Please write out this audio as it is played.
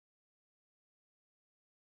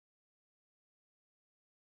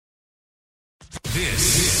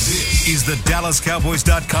This is the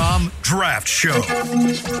DallasCowboys.com Draft Show.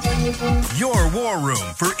 Your war room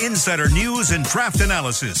for insider news and draft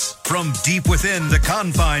analysis from deep within the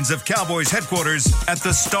confines of Cowboys headquarters at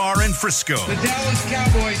the Star in Frisco. The Dallas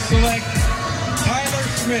Cowboys select Tyler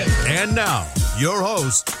Smith. And now, your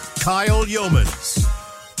host, Kyle Yeomans.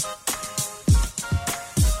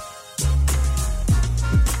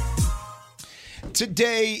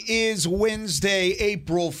 Today is Wednesday,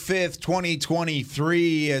 April 5th,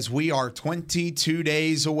 2023, as we are 22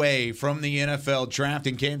 days away from the NFL Draft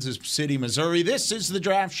in Kansas City, Missouri. This is the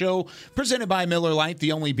Draft Show presented by Miller Lite,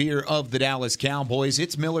 the only beer of the Dallas Cowboys.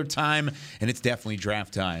 It's Miller time, and it's definitely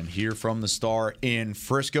draft time here from the Star in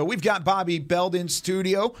Frisco. We've got Bobby Beld in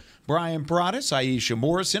studio, Brian Broaddus, Aisha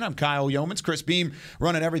Morrison. I'm Kyle Yeomans, Chris Beam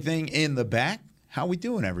running everything in the back. How we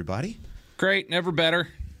doing, everybody? Great, never better.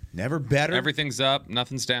 Never better. Everything's up,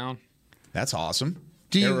 nothing's down. That's awesome.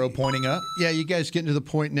 Arrow pointing up. Yeah, you guys getting to the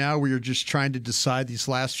point now where you're just trying to decide these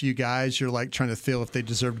last few guys. You're like trying to feel if they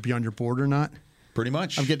deserve to be on your board or not. Pretty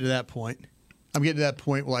much. I'm getting to that point.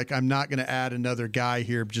 Like I'm not going to add another guy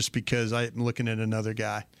here just because I'm looking at another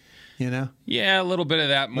guy. You know? Yeah, a little bit of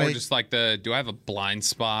that. More just like do I have a blind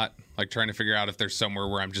spot? Like trying to figure out if there's somewhere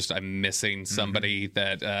where I'm missing somebody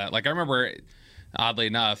that like I remember. Oddly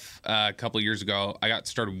enough, a couple of years ago, I got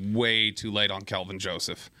started way too late on Kelvin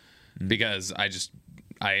Joseph because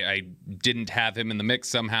I didn't have him in the mix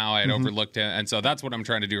somehow. I had overlooked him. And so that's what I'm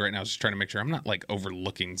trying to do right now is just trying to make sure I'm not like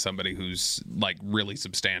overlooking somebody who's like really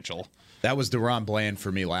substantial. That was DaRon Bland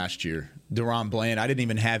for me last year. DaRon Bland, I didn't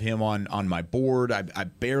even have him on my board. I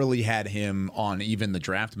barely had him on even the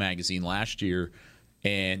draft magazine last year.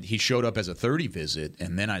 And he showed up as a 30 visit,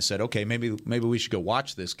 and then I said, okay, maybe we should go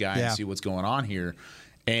watch this guy and see what's going on here.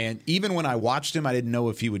 And even when I watched him, I didn't know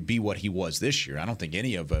if he would be what he was this year. I don't think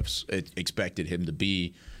any of us expected him to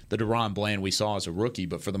be the DaRon Bland we saw as a rookie.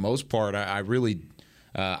 But for the most part, I really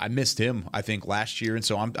I missed him, I think, last year. And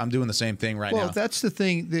so I'm doing the same thing right now. Well, that's the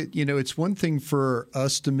thing that, it's one thing for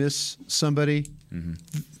us to miss somebody.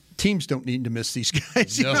 Teams don't need to miss these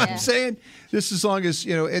guys. You know what I'm saying? Just as long as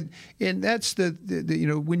and that's the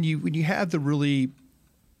when you have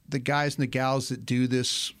the guys and the gals that do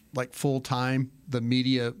this like full time, the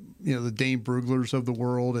media, the Dane Bruglers of the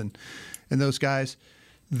world and those guys,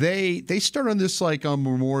 they start on this like on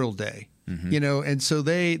Memorial Day, and so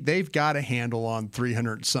they've got a handle on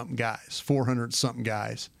 300 something guys, 400 something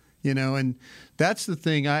guys. And that's the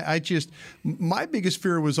thing. My biggest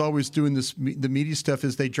fear was always doing the media stuff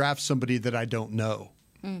is they draft somebody that I don't know.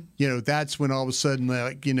 That's when all of a sudden,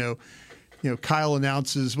 like, Kyle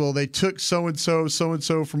announces, well, they took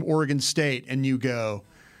so-and-so from Oregon State, and you go,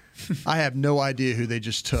 I have no idea who they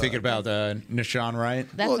just took. Thinking about Nashawn Wright?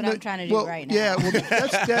 That's what I'm trying to do right now. Yeah, well,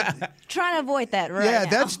 that's trying to avoid that right Yeah,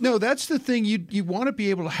 now. that's the thing. You want to be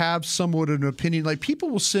able to have somewhat of an opinion. Like, people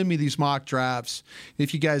will send me these mock drafts.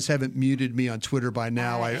 If you guys haven't muted me on Twitter by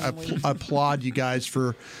now, I applaud you guys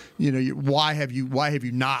for, why have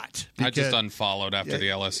you not? Because, I just unfollowed after the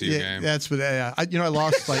LSU game. That's what I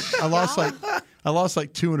lost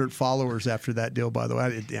like 200 followers after that deal, by the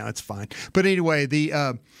way. It's fine. But anyway,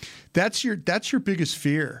 that's your biggest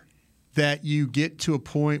fear, that you get to a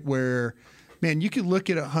point where, man, you could look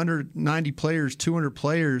at 190 players, 200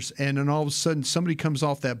 players, and then all of a sudden somebody comes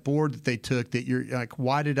off that board that they took that you're like,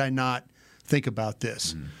 why did I not think about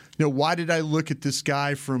this? Why did I look at this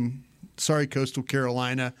guy from, Coastal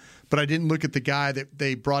Carolina, but I didn't look at the guy that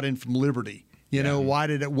they brought in from Liberty?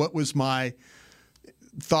 What was my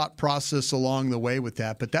thought process along the way with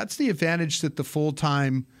that? But that's the advantage that the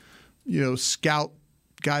full-time, scout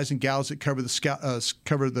guys and gals that cover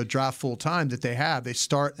the draft full time that they have. They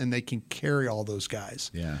start and they can carry all those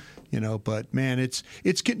guys. Yeah. But man, it's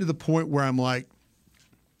getting to the point where I'm like,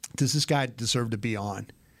 does this guy deserve to be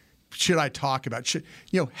on? Should I talk about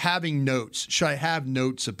having notes? Should I have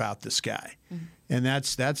notes about this guy? And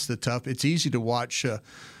that's the tough. It's easy to watch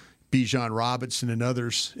Bijan Robinson and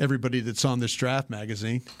others, everybody that's on this draft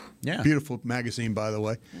magazine. Yeah. Beautiful magazine, by the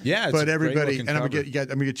way. Yeah, it's but everybody, and I'm cover.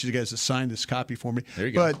 gonna get you guys to sign this copy for me. There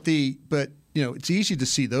you go. But it's easy to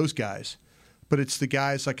see those guys. But it's the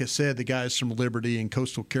guys, like I said, the guys from Liberty and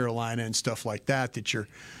Coastal Carolina and stuff like that you're,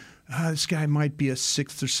 this guy might be a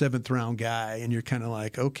 6th or 7th round guy, and you're kind of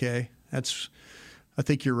like, okay, I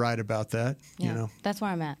think you're right about that. Yeah, that's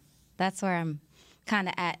where I'm at. That's where I'm kind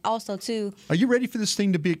of at. Also, too. Are you ready for this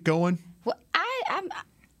thing to be going? Well,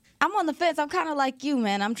 I'm on the fence. I'm kind of like you,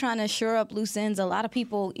 man. I'm trying to shore up loose ends. A lot of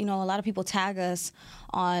people tag us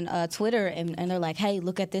on Twitter and they're like, hey,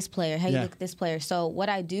 look at this player. Hey, look at this player. So what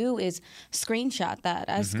I do is screenshot that.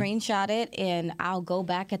 I screenshot it and I'll go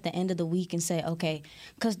back at the end of the week and say, okay,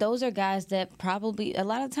 because those are guys that probably a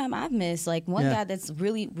lot of the time I've missed. Like one guy that's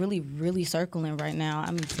really, really, really circling right now.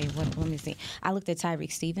 Let me see. I looked at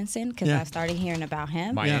Tyreek Stevenson because I started hearing about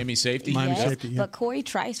him. Miami safety. But Corey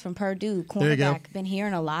Trice from Purdue, cornerback, been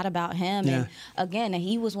hearing a lot about him. And again,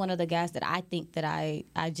 he was one of the guys that I think that I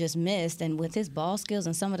just missed. And with his ball skills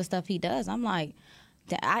and some of the stuff he does, I'm like,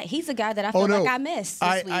 he's a guy that I feel like I missed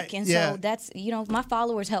this week. And so that's, my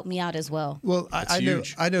followers help me out as well. Well,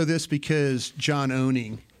 I know this because John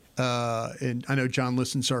Owning, and I know John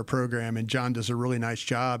listens to our program, and John does a really nice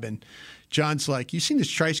job. And John's like, you seen this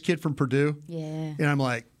Trice kid from Purdue? Yeah. And I'm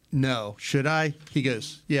like, no, should I? He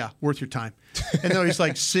goes, yeah, worth your time. And though he's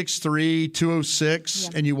like 6'3", 206,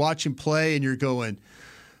 and you watch him play and you're going,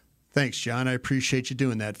 thanks, John. I appreciate you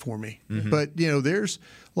doing that for me. But, there's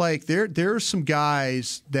there are some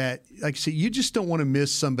guys that, like I say, you just don't want to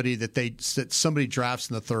miss somebody that somebody drafts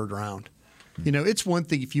in the third round. It's one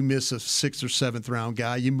thing if you miss a 6th or 7th round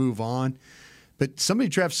guy, you move on. But somebody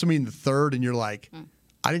drafts somebody in the third and you're like,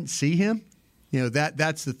 I didn't see him.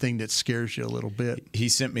 That's the thing that scares you a little bit. He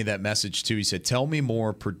sent me that message, too. He said, tell me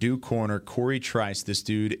more. Purdue corner, Corey Trice. This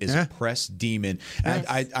dude is a press demon. And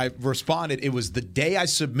I responded. It was the day I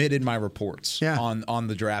submitted my reports on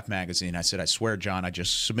the draft magazine. I said, I swear, John, I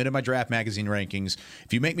just submitted my draft magazine rankings.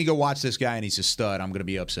 If you make me go watch this guy and he's a stud, I'm going to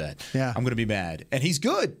be upset. Yeah. I'm going to be mad. And he's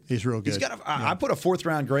good. He's real good. I put a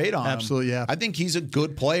 4th-round grade on him. Absolutely, yeah. I think he's a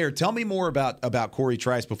good player. Tell me more about Corey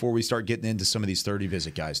Trice before we start getting into some of these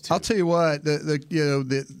 30-visit guys, too. I'll tell you what.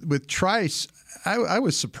 With Trice, I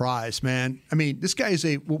was surprised, man. I mean, this guy is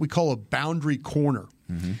what we call a boundary corner.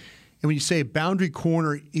 And when you say a boundary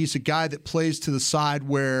corner, he's a guy that plays to the side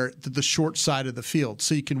the short side of the field.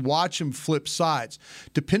 So you can watch him flip sides.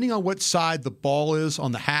 Depending on what side the ball is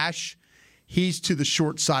on the hash, he's to the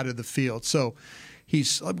short side of the field. So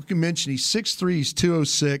he's, like we mentioned, he's 6'3", he's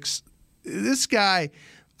 206. This guy,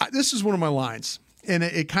 this is one of my lines. And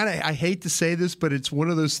it kind of, I hate to say this, but it's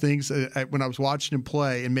one of those things when I was watching him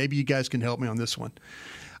play, and maybe you guys can help me on this one.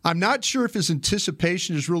 I'm not sure if his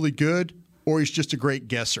anticipation is really good or he's just a great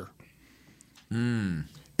guesser. And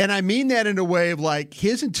I mean that in a way of like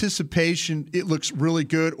his anticipation, it looks really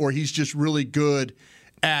good, or he's just really good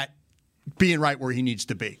at being right where he needs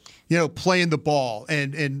to be. Playing the ball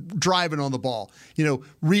and driving on the ball.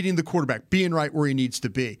 Reading the quarterback, being right where he needs to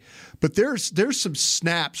be. But there's some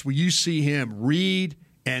snaps where you see him read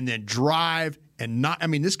and then drive and not. I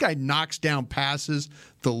mean, this guy knocks down passes,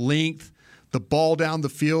 the length, the ball down the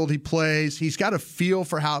field he plays. He's got a feel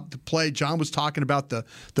for how to play. John was talking about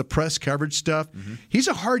the press coverage stuff. He's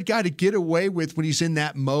a hard guy to get away with when he's in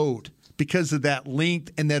that mode because of that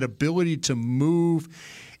length and that ability to move.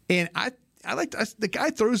 And the guy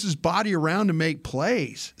throws his body around to make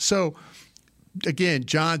plays. So, again,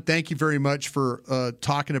 John, thank you very much for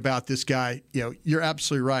talking about this guy. You're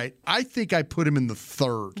absolutely right. I think I put him in the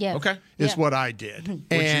third. Yeah. Okay. Is what I did.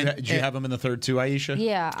 Did you have him in the third too, Aisha?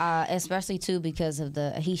 Yeah, especially too because of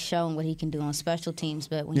he's shown what he can do on special teams.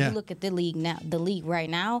 But when you look at the league right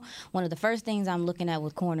now, one of the first things I'm looking at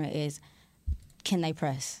with corner is, can they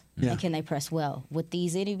press? And can they press well? With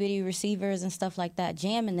these itty-bitty receivers and stuff like that,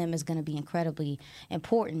 jamming them is going to be incredibly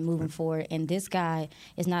important moving forward. And this guy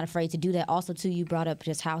is not afraid to do that. Also, too, you brought up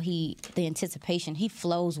just how the anticipation, he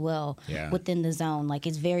flows well within the zone. Like,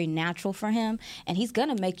 it's very natural for him, and he's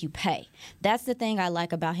going to make you pay. That's the thing I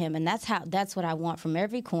like about him, and that's what I want from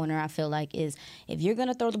every corner, I feel like, is if you're going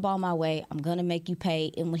to throw the ball my way, I'm going to make you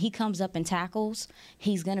pay. And when he comes up and tackles,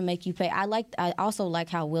 he's going to make you pay. I also like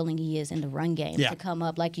how willing he is in the run game to come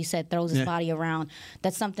up, like you said, throws his body around.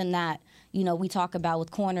 That's something that, we talk about with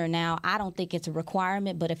corner now. I don't think it's a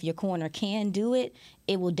requirement, but if your corner can do it,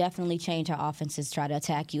 it will definitely change how offenses try to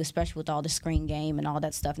attack you, especially with all the screen game and all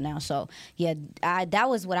that stuff now. So, that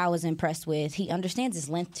was what I was impressed with. He understands his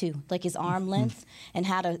length, too, like his arm length and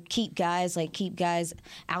how to keep guys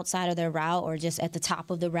outside of their route or just at the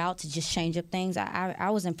top of the route to just change up things. I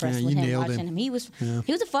was impressed with him watching him. He was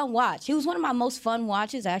a fun watch. He was one of my most fun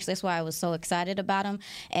watches. Actually, that's why I was so excited about him.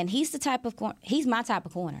 And he's my type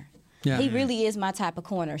of corner. Yeah. He really is my type of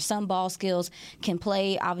corner. Some ball skills, can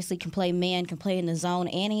play man, can play in the zone,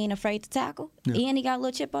 and he ain't afraid to tackle. Yeah. And he got a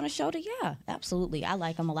little chip on his shoulder. Yeah, absolutely. I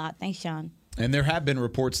like him a lot. Thanks, Sean. And there have been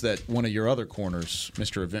reports that one of your other corners,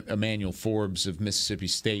 Mr. Emmanuel Forbes of Mississippi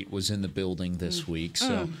State, was in the building this week.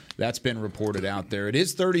 So that's been reported out there. It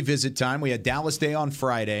is 30 visit time. We had Dallas Day on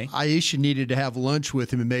Friday. Aisha needed to have lunch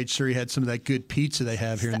with him and made sure he had some of that good pizza they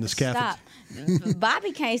have here in this cafe. Stop.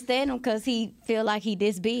 Bobby can't stand him because he feel like he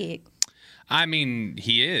this big. I mean,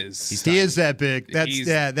 he is. He is that big. That's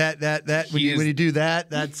that. When you do that,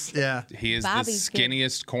 that's yeah. He is Bobby's the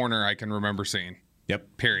skinniest corner I can remember seeing.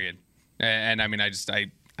 Yep. Period. And I mean, I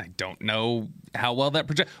don't know how well that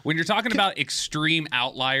projects. When you're talking about extreme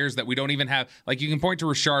outliers that we don't even have, like you can point to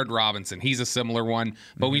Rashard Robinson. He's a similar one.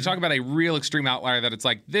 But when you talk about a real extreme outlier that it's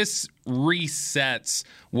like this resets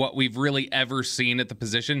what we've really ever seen at the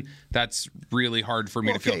position, that's really hard for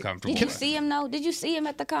me to feel comfortable Did you with. see him, though? Did you see him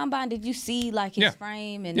at the combine? Did you see, like, his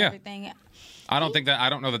frame and everything? I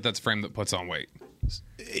don't know that that's a frame that puts on weight.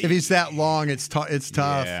 If he's that long, it's tough.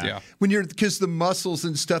 Yeah. Because the muscles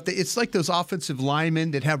and stuff, it's like those offensive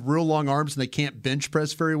linemen that have real long arms and they can't bench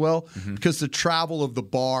press very well because the travel of the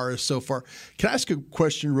bar is so far. Can I ask a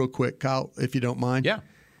question real quick, Kyle, if you don't mind? Yeah.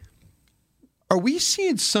 Are we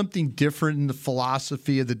seeing something different in the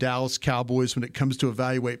philosophy of the Dallas Cowboys when it comes to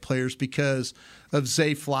evaluate players because of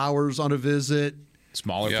Zay Flowers on a visit,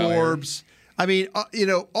 Smaller Forbes? I mean,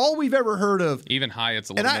 all we've ever heard of. Even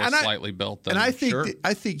Hyatt's a little more slightly built than. And I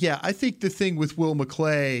think the thing with Will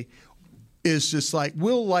McClay is just like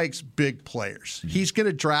Will likes big players. He's going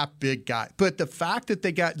to draft big guys. But the fact that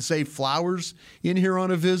they got Zay Flowers in here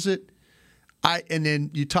on a visit, and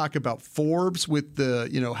then you talk about Forbes with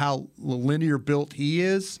the how linear built he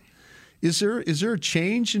is. Is there a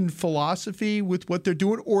change in philosophy with what they're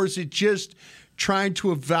doing, or is it just trying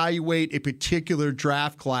to evaluate a particular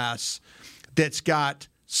draft class that's got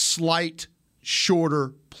slight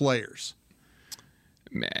shorter players?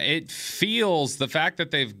 It feels the fact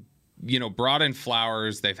that they've brought in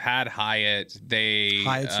Flowers, they've had Hyatt's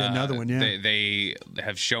another one, yeah. They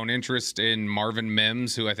have shown interest in Marvin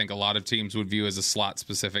Mims, who I think a lot of teams would view as a slot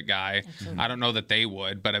specific guy. I don't know that they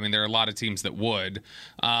would, but I mean there are a lot of teams that would.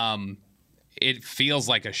 It feels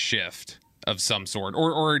like a shift of some sort,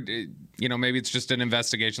 or maybe it's just an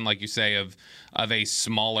investigation, like you say, of a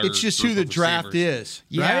smaller. It's just who the draft is,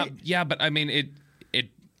 right? Yeah, but I mean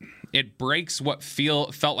it breaks what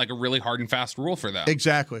felt like a really hard and fast rule for them.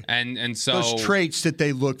 Exactly, and so those traits that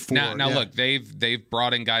they look for. Now look, they've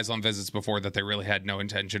brought in guys on visits before that they really had no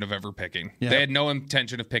intention of ever picking. Yeah. They had no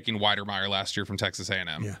intention of picking Weidermeyer last year from Texas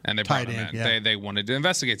A&M, and they brought him in. Yeah. They wanted to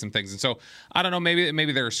investigate some things, and so I don't know.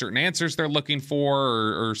 Maybe there are certain answers they're looking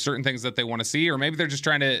for, or certain things that they want to see, or maybe they're just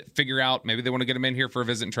trying to figure out. Maybe they want to get him in here for a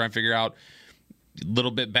visit and try and figure out a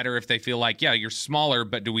little bit better if they feel like, yeah, you're smaller,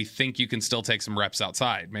 but do we think you can still take some reps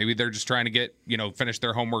outside? Maybe they're just trying to get, finish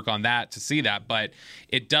their homework on that to see that. But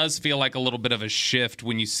it does feel like a little bit of a shift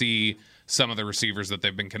when you see some of the receivers that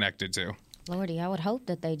they've been connected to. Lordy, I would hope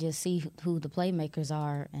that they just see who the playmakers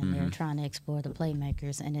are and they're trying to explore the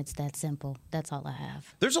playmakers, and it's that simple. That's all I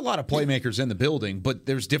have. There's a lot of playmakers in the building, but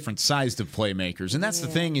there's different sized of playmakers. And that's the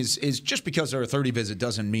thing is just because they're a 30 visit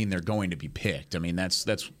doesn't mean they're going to be picked. I mean, that's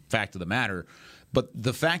fact of the matter. But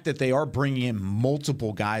the fact that they are bringing in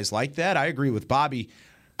multiple guys like that, I agree with Bobby.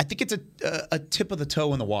 I think it's a tip of the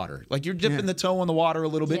toe in the water. Like you're dipping the toe in the water a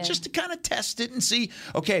little bit just to kind of test it and see,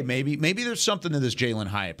 okay, maybe there's something to this Jalen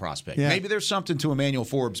Hyatt prospect. Yeah. Maybe there's something to Emmanuel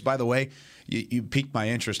Forbes. By the way, you piqued my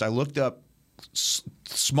interest. I looked up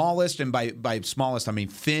smallest, and by smallest, I mean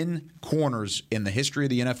thin corners in the history of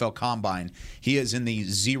the NFL Combine. He is in the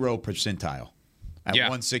 0 percentile at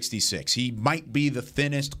 166. He might be the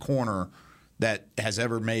thinnest corner that has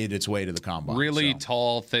ever made its way to the combine. Really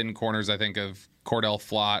tall, thin corners. I think of Cordell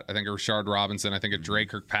Flott. I think of Rashard Robinson. I think of Dre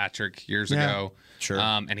Kirkpatrick years ago. Sure.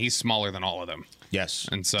 And he's smaller than all of them. Yes.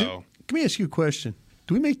 And so. Let me ask you a question.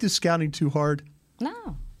 Do we make this scouting too hard?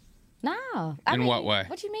 No. In what way?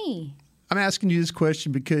 What do you mean? I'm asking you this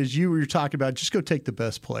question because you were talking about just go take the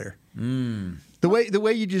best player. The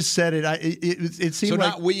way you just said it, it seemed so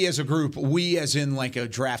like. Not we as a group, we as in like a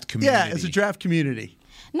draft community. Yeah, as a draft community.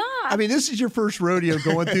 No. I mean, this is your first rodeo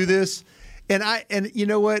going through this. And you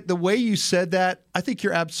know what? The way you said that, I think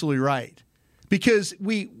you're absolutely right. Because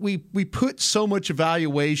we put so much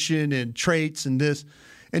evaluation and traits and this,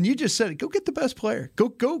 and you just said it. Go get the best player.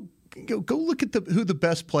 Go look at who the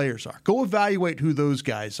best players are. Go evaluate who those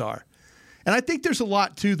guys are. And I think there's a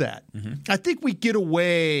lot to that. I think we get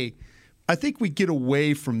away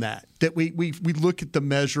from that. That we look at the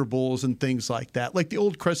measurables and things like that. Like the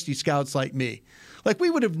old crusty scouts like me. Like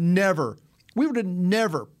we would have never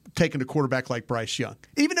taken a quarterback like Bryce Young.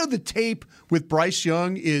 Even though the tape with Bryce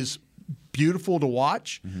Young is beautiful to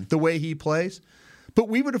watch, the way he plays, but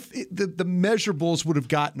we would have the measurables would have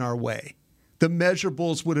gotten our way. the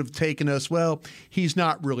measurables would have taken us, well, he's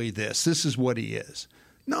not really this. This is what he is.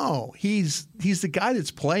 No, he's the guy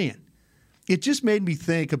that's playing. It just made me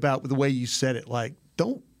think about the way you said it. Like,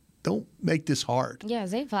 don't make this hard. Yeah,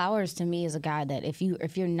 Zay Flowers to me is a guy that if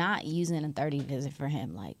you're not using a 30 visit for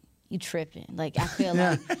him, like, you tripping. Like, I feel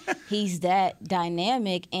like he's that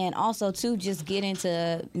dynamic. And also, too, just getting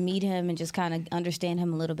to meet him and just kind of understand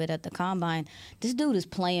him a little bit at the Combine. This dude is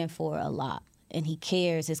playing for a lot. And he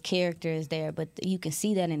cares. His character is there. But you can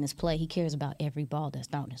see that in his play. He cares about every ball that's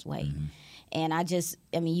thrown his way. Mm-hmm.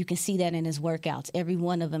 And you can see that in his workouts. Every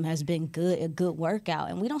one of them has been a good workout.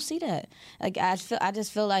 And we don't see that. Like, I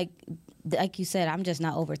just feel like you said, I'm just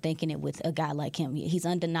not overthinking it with a guy like him. He's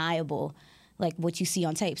undeniable, like what you see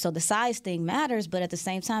on tape. So the size thing matters, but at the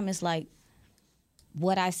same time, it's like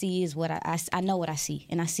what I see is what I know what I see.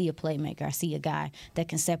 And I see a playmaker. I see a guy that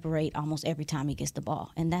can separate almost every time he gets the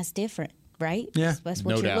ball. And that's different, right? Yeah. That's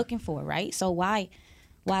what you're looking for, right? So why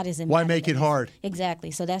does it matter? Why make it hard?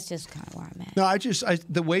 Exactly. So that's just kind of where I'm at. No,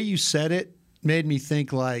 the way you said it made me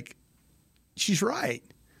think like, she's right.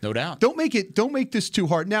 No doubt. Don't make this too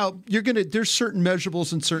hard. Now, there's certain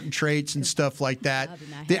measurables and certain traits and stuff like that.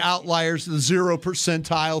 The outliers, the 0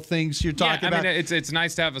 percentile things you're talking about. I mean, it's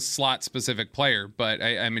nice to have a slot specific player, but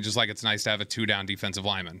I mean, just like it's nice to have a 2-down defensive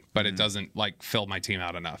lineman, but it doesn't like fill my team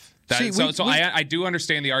out enough. I do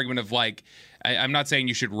understand the argument of like, I'm not saying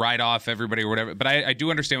you should write off everybody or whatever, but I do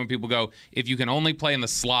understand when people go, if you can only play in the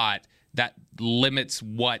slot, that limits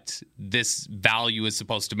what this value is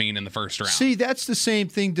supposed to mean in the first round. See, that's the same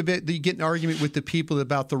thing that you get an argument with the people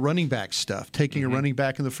about the running back stuff, taking a running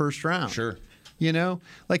back in the first round. Sure. You know,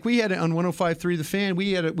 like we had on 105.3 The Fan,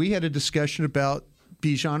 we had a discussion about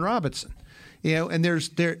Bijan Robinson. You know, and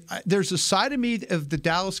there's a side of me of the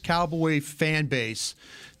Dallas Cowboy fan base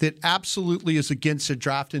that absolutely is against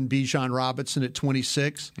drafting Bijan Robinson at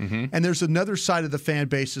 26. Mm-hmm. And there's another side of the fan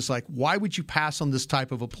base that's like, why would you pass on this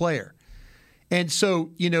type of a player? And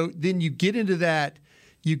so, you know, then you get into that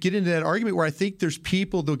argument where I think there's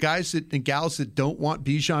people, the guys and gals that don't want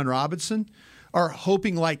Bijan Robinson are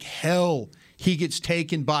hoping like hell he gets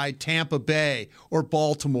taken by Tampa Bay or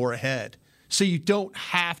Baltimore ahead. So you don't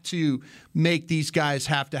have to make these guys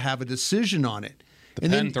have to have a decision on it.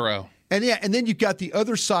 Throw. And then you've got the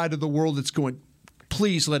other side of the world that's going,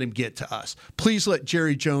 please let him get to us. Please let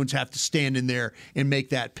Jerry Jones have to stand in there and make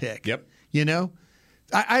that pick. Yep. You know?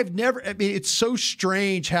 It's so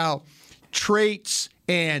strange how traits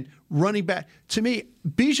and running back, to me,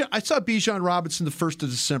 I saw Bijan Robinson the 1st of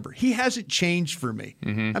December. He hasn't changed for me.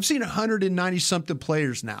 Mm-hmm. I've seen 190-something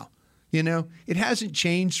players now. You know? It hasn't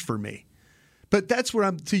changed for me. But that's where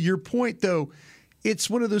to your point, though, it's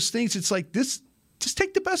one of those things, it's like this, just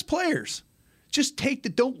take the best players. Just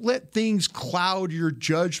don't let things cloud your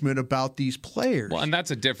judgment about these players. Well, and that's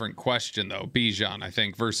a different question, though, Bijan, I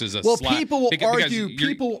think, versus a slot. Well, people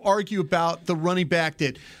will argue about the running back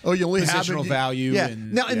that, you only have positional value. Yeah.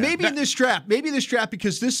 Maybe in this draft,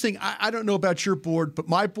 because this thing, I don't know about your board, but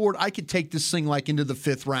my board, I could take this thing like into the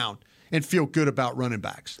 5th round and feel good about running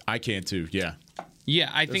backs. I can too, yeah.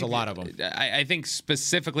 Yeah, I think there's a lot of them. I think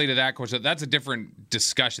specifically to that question, that's a different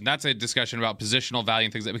discussion. That's a discussion about positional value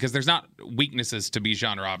and things because there's not weaknesses to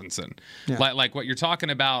Bijan Robinson. Yeah. Like what you're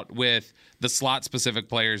talking about with the slot specific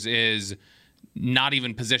players is not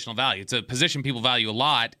even positional value. It's a position people value a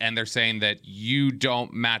lot, and they're saying that you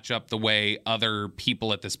don't match up the way other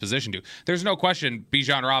people at this position do. There's no question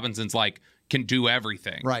Bijan Robinson's can do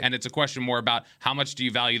everything. Right. And it's a question more about how much do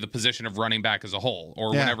you value the position of running back as a whole? Or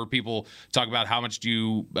whenever people talk about how much do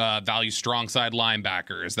you value strong side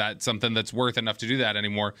linebacker, is that something that's worth enough to do that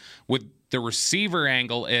anymore? With the receiver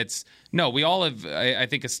angle, we all have, I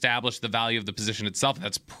think, established the value of the position itself.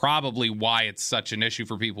 That's probably why it's such an issue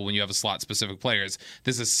for people when you have a slot-specific players.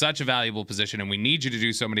 This is such a valuable position, and we need you to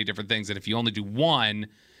do so many different things that if you only do one,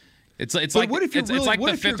 it's like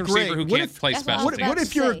the fifth receiver who can't play special teams.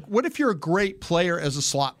 What if you're a great player as a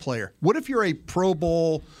slot player? What if you're a Pro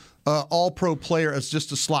Bowl, All-Pro player as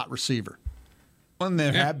just a slot receiver? Well,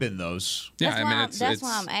 there have been those. That's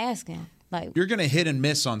why I'm asking. You're going to hit and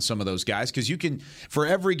miss on some of those guys because you can, for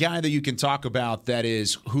every guy that you can talk about that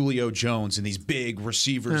is Julio Jones and these big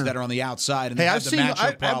receivers that are on the outside. And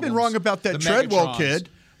I've been wrong about that Treadwell kid.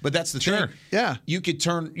 But that's the thing. Yeah. You could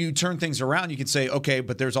turn things around. You could say, okay,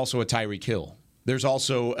 but there's also a Tyreek Hill. There's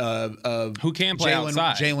also who can play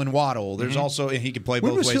outside. Jalen Waddle. There's also, and he can play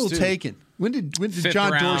both ways too. When was Hill taken? When did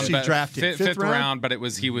John Dorsey draft him? Fifth round, but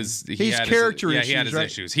he had character issues. He had his right?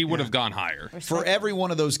 issues. He would have gone higher. For every one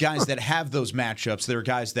of those guys that have those matchups, there are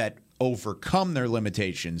guys that overcome their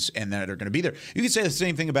limitations and that are going to be there. You could say the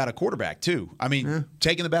same thing about a quarterback too. I mean,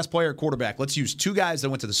 taking the best player at quarterback. Let's use two guys that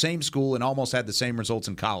went to the same school and almost had the same results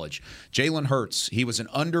in college. Jalen Hurts, he was an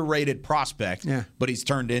underrated prospect, but he's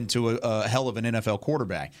turned into a hell of an NFL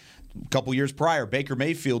quarterback. A couple years prior, Baker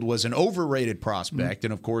Mayfield was an overrated prospect,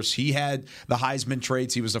 and of course he had the Heisman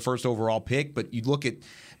traits. He was the first overall pick, but you look at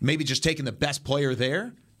maybe just taking the best player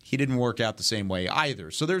there, he didn't work out the same way either.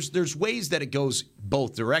 So there's ways that it goes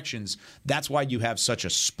both directions. That's why you have such a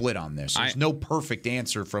split on this. There's no perfect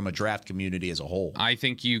answer from a draft community as a whole. I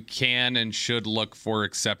think you can and should look for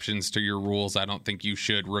exceptions to your rules. I don't think you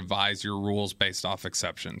should revise your rules based off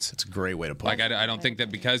exceptions. That's a great way to put it. I don't think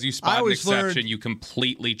that because you spot an exception, you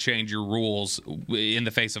completely change your rules in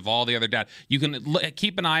the face of all the other data. You can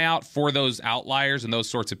keep an eye out for those outliers and those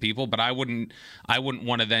sorts of people, but I wouldn't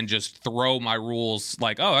want to then just throw my rules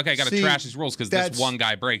like, oh, okay, I got to trash these rules because this one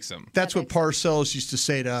guy breaks them. That's what Parcells used to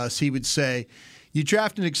say to us. He would say, you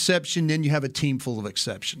draft an exception, then you have a team full of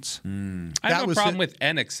exceptions. I have no problem with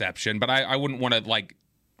an exception, but I wouldn't want to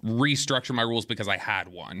restructure my rules because I had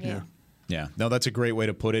one. Yeah, no, that's a great way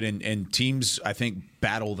to put it. And teams, I think,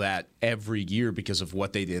 battle that every year because of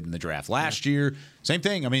what they did in the draft. Last year, same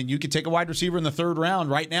thing. I mean, you could take a wide receiver in the third round.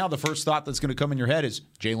 Right now, the first thought that's going to come in your head is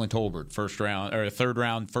Jalen Tolbert, third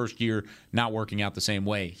round, first year, not working out the same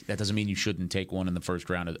way. That doesn't mean you shouldn't take one in the first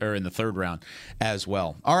round or in the third round as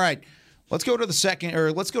well. All right. Let's go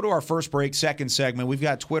to our first break, second segment. We've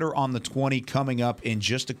got Twitter on the 20 coming up in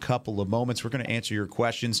just a couple of moments. We're going to answer your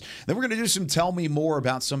questions. Then we're going to do some tell me more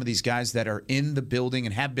about some of these guys that are in the building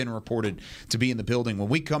and have been reported to be in the building when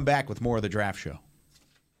we come back with more of the Draft Show.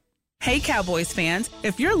 Hey, Cowboys fans,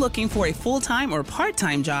 if you're looking for a full-time or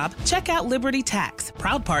part-time job, check out Liberty Tax,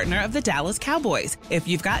 proud partner of the Dallas Cowboys. If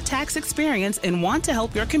you've got tax experience and want to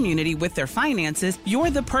help your community with their finances, you're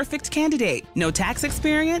the perfect candidate. No tax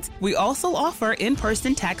experience? We also offer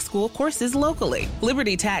in-person tax school courses locally.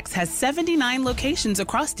 Liberty Tax has 79 locations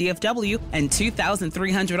across DFW and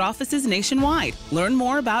 2,300 offices nationwide. Learn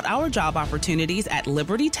more about our job opportunities at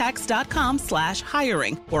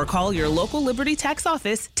libertytax.com/hiring or call your local Liberty Tax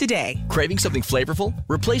office today. Craving something flavorful?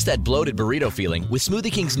 Replace that bloated burrito feeling with Smoothie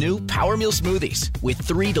King's new Power Meal Smoothies. With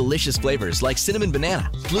 3 delicious flavors like cinnamon banana,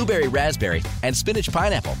 blueberry raspberry, and spinach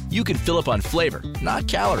pineapple, you can fill up on flavor, not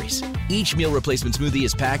calories. Each meal replacement smoothie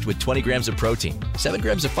is packed with 20 grams of protein, 7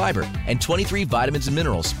 grams of fiber, and 23 vitamins and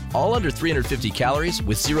minerals, all under 350 calories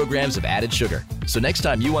with 0 grams of added sugar. So next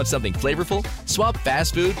time you want something flavorful, swap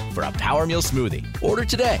fast food for a Power Meal Smoothie. Order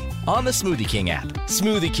today on the Smoothie King app.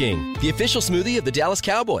 Smoothie King, the official smoothie of the Dallas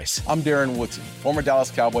Cowboys. I'm Darren Woodson, former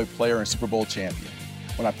Dallas Cowboy player and Super Bowl champion.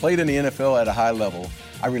 When I played in the NFL at a high level,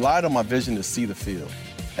 I relied on my vision to see the field.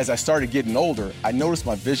 As I started getting older, I noticed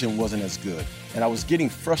my vision wasn't as good, and I was getting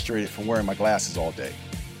frustrated from wearing my glasses all day.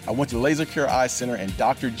 I went to Laser Care Eye Center, and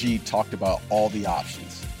Dr. G talked about all the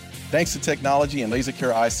options. Thanks to technology and Laser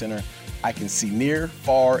Care Eye Center, I can see near,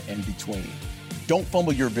 far, and between. Don't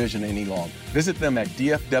fumble your vision any longer. Visit them at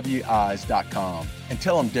dfweyes.com and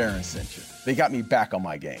tell them Darren sent you. They got me back on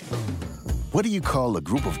my game. What do you call a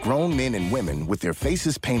group of grown men and women with their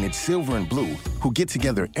faces painted silver and blue who get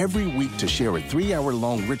together every week to share a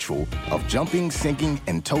 3-hour-long ritual of jumping, singing,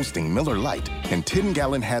 and toasting Miller Lite in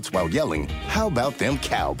 10-gallon hats while yelling, "How about them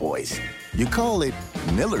Cowboys?" You call it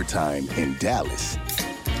Miller Time in Dallas.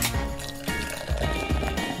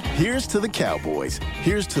 Here's to the Cowboys.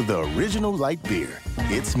 Here's to the original light beer.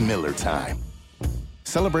 It's Miller Time.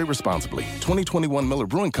 Celebrate responsibly. 2021 Miller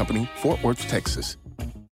Brewing Company, Fort Worth, Texas.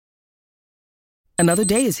 Another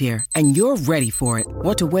day is here, and you're ready for it.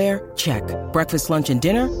 What to wear? Check. Breakfast, lunch, and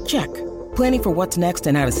dinner? Check. Planning for what's next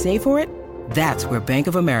and how to save for it? That's where Bank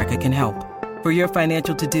of America can help. For your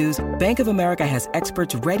financial to-dos, Bank of America has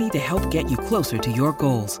experts ready to help get you closer to your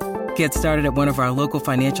goals. Get started at one of our local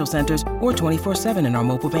financial centers or 24/7 in our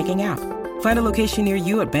mobile banking app. Find a location near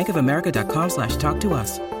you at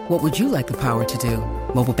bankofamerica.com/talktous. What would you like the power to do?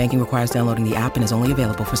 Mobile banking requires downloading the app and is only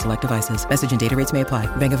available for select devices. Message and data rates may apply.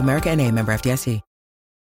 Bank of America N.A., member FDIC.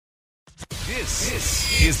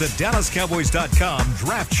 This is the DallasCowboys.com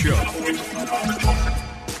Draft Show.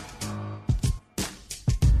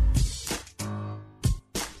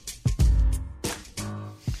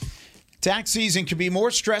 Tax season can be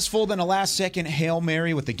more stressful than a last-second Hail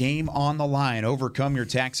Mary with the game on the line. Overcome your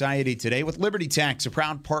taxiety today with Liberty Tax, a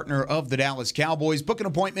proud partner of the Dallas Cowboys. Book an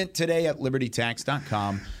appointment today at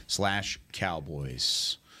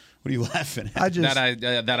libertytax.com/Cowboys. What are you laughing at?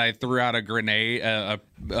 That I threw out a grenade, a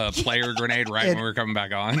player grenade right when we were coming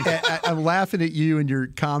back on. I'm laughing at you and your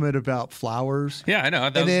comment about flowers. Yeah, I know.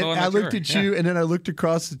 And then I looked at you, and then I looked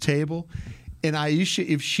across the table. And Aisha,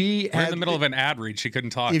 if she we're had in the middle of an ad read, she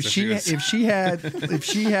couldn't talk. If she had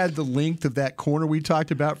the length of that corner we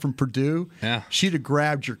talked about from Purdue, she'd have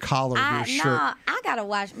grabbed your collar of your shirt. No, I gotta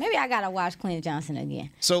watch. Maybe I gotta watch Quentin Johnson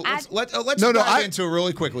again. So let's dive into it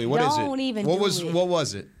really quickly. What is it? Don't even what do was it. What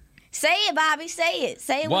was it? Say it, Bobby. Say it.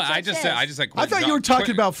 Say it. Well, with your I just chest. said. I thought you were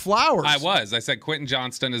talking about Flowers. I was. I said Quentin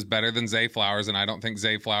Johnston is better than Zay Flowers, and I don't think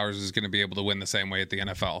Zay Flowers is going to be able to win the same way at the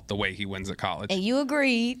NFL, the way he wins at college. And you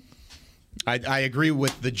agreed. I agree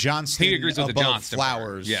with the Johnston. He agrees with the above Johnston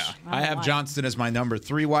Flowers. Yeah, I have Johnston as my number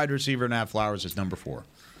 3 wide receiver, and I have Flowers as number 4.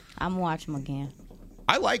 I'm gonna watch him again.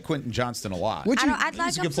 I like Quentin Johnston a lot. I like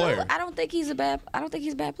he's a him good player. too. I don't think he's a bad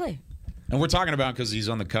player. And we're talking about because he's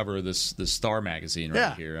on the cover of this Star magazine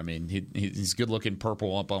right here. I mean, he's good looking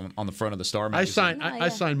purple up on the front of the Star magazine. I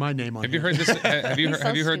signed my name on it. Have you heard this? Have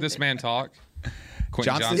you heard this man talk?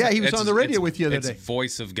 Quentin Johnson. Yeah, he was on the radio with you the other day. It's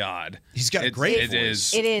voice of God. He's got a great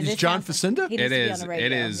voice. It is. He's John Facenda? It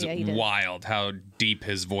is wild how deep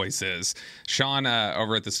his voice is. Sean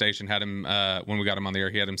over at the station had him when we got him on the air.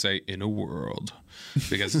 He had him say "in a world"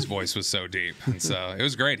 because his voice was so deep, and so it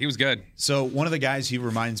was great. He was good. So one of the guys he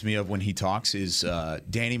reminds me of when he talks is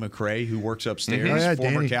Danny McCray, who works upstairs,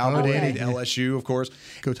 former Cowboy, LSU, of course.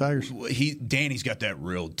 Go Tigers. Danny's got that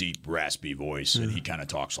real deep, raspy voice, and he kind of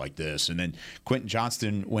talks like this. And then Quentin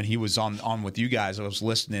Johnston, when he was on with you guys, I was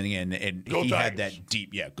listening, and he had that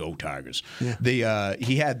deep, go Tigers. Yeah.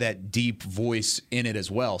 He had that deep voice in it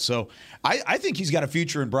as well. So I think he's got a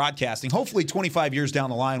future in broadcasting. Hopefully 25 years down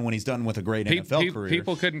the line when he's done with a great NFL career.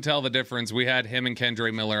 People couldn't tell the difference. We had him and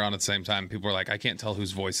Kendra Miller on at the same time. People were like, I can't tell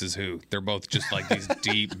whose voice is who. They're both just like these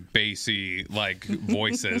deep, bassy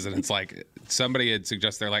voices. And it's like somebody had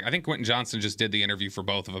suggested, they're like, I think Quentin Johnston just did the interview for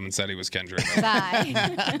both of them and said he was Kendra Miller.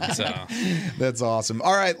 Bye. So that's awesome.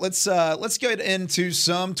 All right, let's get into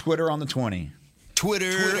some Twitter on the 20.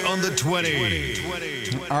 Twitter on the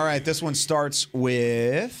 20. All right, this one starts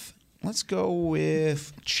with, let's go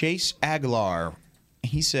with Chase Aguilar.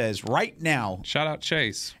 He says, right now. Shout out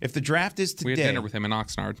Chase. If the draft is today. We had dinner with him in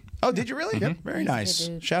Oxnard. Oh, did you really? Mm-hmm. Yep. Very nice.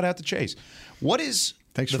 Shout out to Chase. What is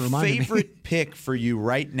the favorite pick for you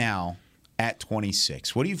right now at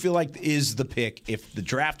 26? What do you feel like is the pick if the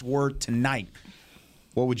draft were tonight?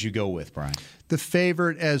 What would you go with, Brian? The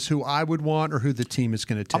favorite as who I would want or who the team is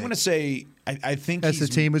going to take? I'm going to say I think as the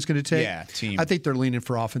team is going to take? Yeah, team. I think they're leaning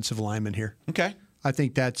for offensive linemen here. Okay. I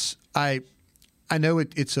think that's I know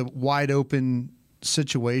it's a wide open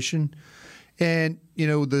situation. And,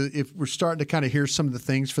 if we're starting to kind of hear some of the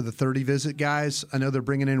things for the 30 visit guys, I know they're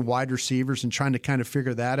bringing in wide receivers and trying to kind of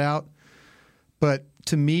figure that out. But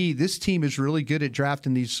to me, this team is really good at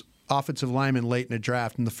drafting these offensive linemen late in the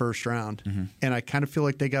draft in the first round. Mm-hmm. And I kind of feel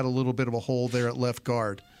like they got a little bit of a hole there at left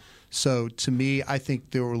guard. So to me, I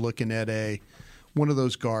think they were looking at one of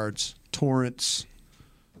those guards, Torrance.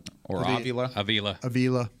 Or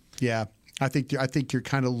Avila. Yeah. I think you're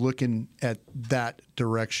kind of looking at that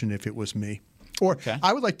direction if it was me. Or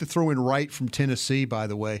I would like to throw in Wright from Tennessee, by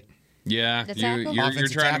the way. Yeah,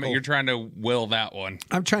 you're trying to will that one.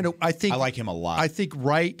 I like him a lot. I think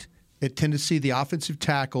Wright at Tennessee, the offensive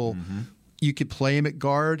tackle, you could play him at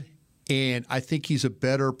guard, and I think he's a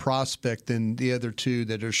better prospect than the other two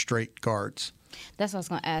that are straight guards. That's what I was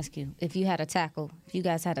going to ask you. If you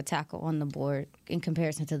guys had a tackle on the board in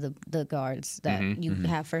comparison to the guards that you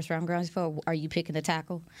have first-round guards for, are you picking the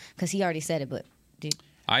tackle? Because he already said it, but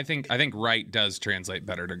I think Wright does translate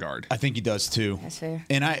better to guard. I think he does too. That's fair.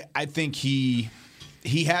 And I think he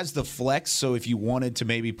has the flex, so if you wanted to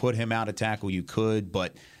maybe put him out at tackle, you could,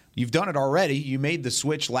 but you've done it already. You made the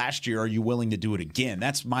switch last year. Are you willing to do it again?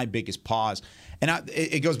 That's my biggest pause. And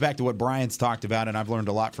it goes back to what Brian's talked about, and I've learned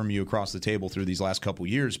a lot from you across the table through these last couple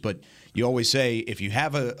years. But you always say if you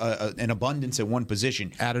have an abundance at one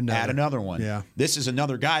position, add another one. Yeah. This is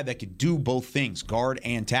another guy that could do both things, guard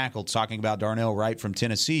and tackle. Talking about Darnell Wright from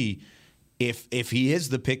Tennessee, if he is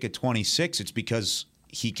the pick at 26, it's because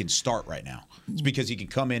he can start right now. It's because he can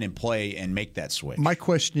come in and play and make that switch. My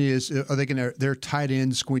question is, are their tight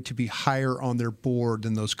ends going to be higher on their board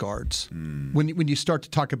than those guards? When you start to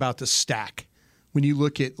talk about the stack, when you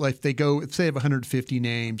look at if they have 150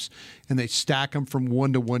 names and they stack them from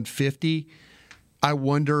 1 to 150, I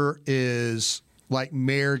wonder is like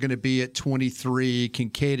Mayer going to be at 23,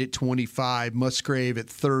 Kincaid at 25, Musgrave at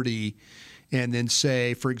 30, and then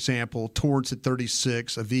say, for example, Torrance at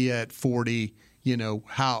 36, Avila at 40.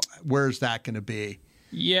 Where's that going to be?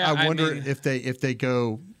 Yeah, I wonder if they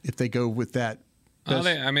go with that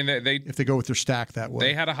if they go with their stack that way.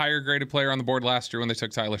 They had a higher graded player on the board last year when they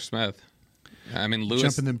took Tyler Smith. I mean,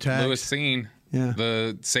 Lewis Cine,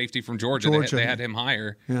 the safety from Georgia. They had him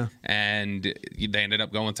higher, and they ended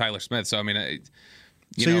up going with Tyler Smith. So, I mean,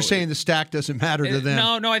 you're saying the stack doesn't matter to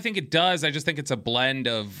them? No, I think it does. I just think it's a blend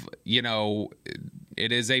of,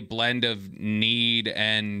 it is a blend of need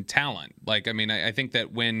and talent. Like, I mean, I think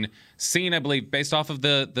that when Cine, I believe, based off of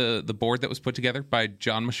the board that was put together by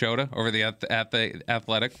John Machota over at the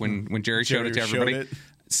Athletic, when Jerry showed it to everybody,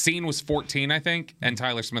 Cine was 14, I think, and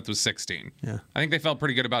Tyler Smith was 16. Yeah. I think they felt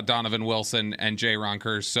pretty good about Donovan Wilson and Jay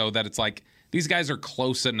Ronkers, so that it's like these guys are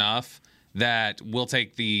close enough that we'll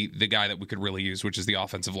take the guy that we could really use, which is the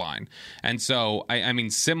offensive line. And so, I mean,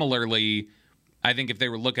 similarly, I think if they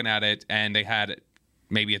were looking at it and they had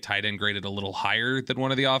maybe a tight end graded a little higher than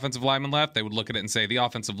one of the offensive linemen left, they would look at it and say the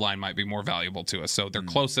offensive line might be more valuable to us. So they're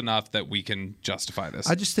close enough that we can justify this.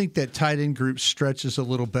 I just think that tight end group stretches a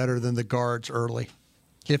little better than the guards early,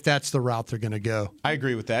 if that's the route they're going to go. I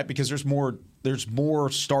agree with that because there's more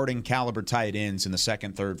starting caliber tight ends in the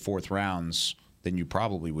second, third, fourth rounds than you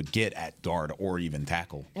probably would get at guard or even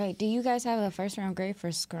tackle. Right. Do you guys have a first-round grade for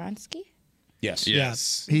Skoronski? Yes. Yeah,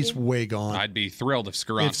 he's way gone. I'd be thrilled if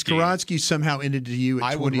Skoronski. If Skoronski somehow ended to you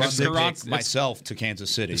at 26. I would run myself to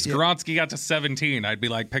Kansas City. If Skoronski got to 17, I'd be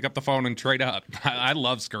like, pick up the phone and trade up. I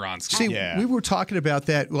love Skoronski. See, we were talking about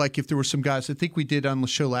that, like if there were some guys, I think we did on the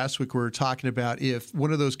show last week, we were talking about if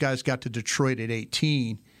one of those guys got to Detroit at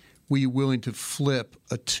 18, were you willing to flip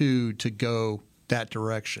a 2 to go that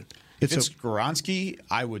direction? If it's Skoronski,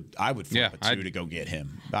 I would flip a 2 to go get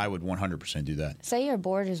him. I would 100% do that. Say your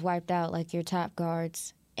board is wiped out, like your top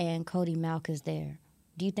guards, and Cody Mauch is there.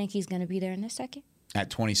 Do you think he's going to be there in the second? At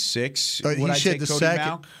 26, would I take Cody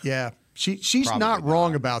Mauch? Yeah. She's probably not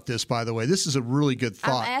wrong about this, by the way. This is a really good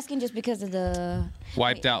thought. I'm asking just because of the...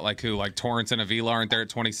 Wiped out like who? Like Torrance and Avila aren't there at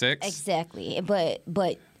 26? Exactly. But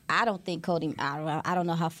I don't think I don't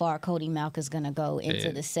know how far Cody Mauch is going to go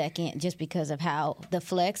into the second just because of how the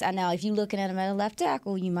flex. I know if you're looking at him at a left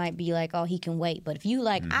tackle, you might be like, oh, he can wait. But if you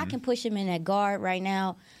I can push him in at guard right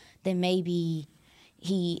now, then maybe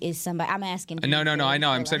he is somebody. I'm asking. No. I know.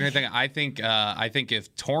 I'm sitting here thinking. I think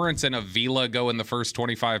if Torrance and Avila go in the first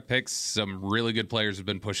 25 picks, some really good players have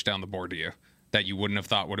been pushed down the board to you that you wouldn't have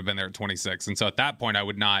thought would have been there at 26. And so at that point, I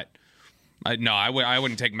would not. I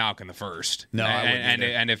wouldn't take Mauch in the first. No, I wouldn't.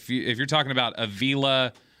 And if you're talking about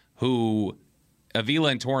Avila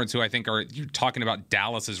and Torrance, who I think you're talking about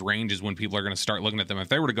Dallas's range is when people are going to start looking at them. If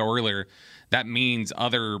they were to go earlier, that means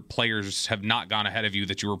other players have not gone ahead of you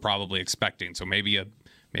that you were probably expecting. So maybe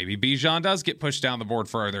Bijan does get pushed down the board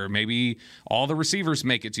further. Maybe all the receivers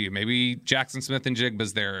make it to you. Maybe Jackson Smith and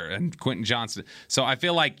Jigba's there and Quentin Johnson. So I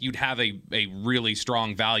feel like you'd have a really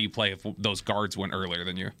strong value play if those guards went earlier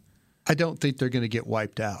than you. I don't think they're going to get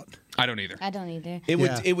wiped out. I don't either. It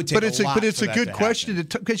would take a lot. But it's a good question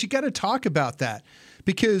because you got to talk about that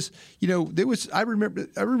because there was I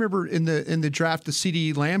remember in the draft, the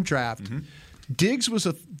CeeDee Lamb draft, Diggs was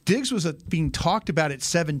being talked about at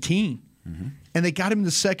 17, and they got him in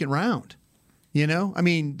the second round. I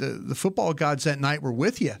mean the football gods that night were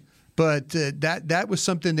with you, but that was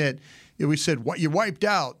something that we said what you wiped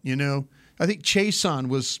out. I think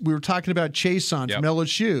we were talking about Chason from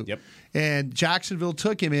LSU. Yep. And Jacksonville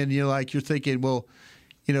took him in, you're thinking, well,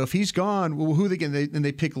 if he's gone, well, who are they going to? And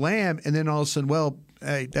they pick Lamb, and then all of a sudden, well,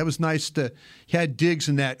 hey, that was nice he had Diggs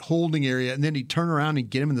in that holding area, and then he'd turn around and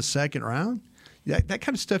get him in the second round. That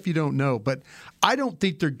kind of stuff you don't know. But I don't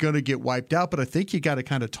think they're going to get wiped out, but I think you got to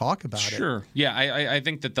kind of talk about it. Sure. Yeah, I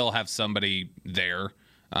think that they'll have somebody there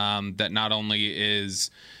that not only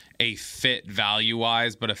is a fit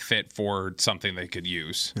value-wise, but a fit for something they could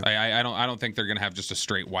use. Yeah. I don't think they're going to have just a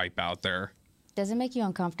straight wipe out there. Does it make you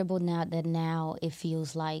uncomfortable now it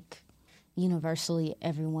feels like universally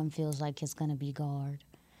everyone feels like it's going to be guard?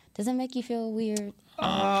 Does it make you feel weird?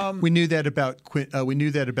 We knew that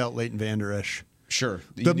about Leighton Vander Esch. Sure.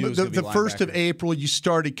 The 1st of April, you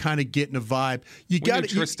started kind of getting a vibe. We knew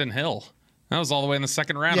Tristan Hill. That was all the way in the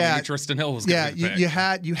second round. Yeah, Tristan Hill was going to be the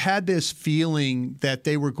pick. you had this feeling that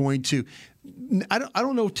they were going to. I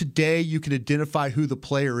don't know if today you can identify who the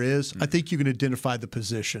player is. I think you can identify the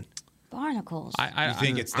position. Barnacles. You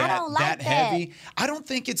think it's that heavy? I don't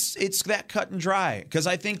think it's that cut and dry because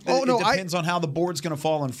I think that it depends on how the board's going to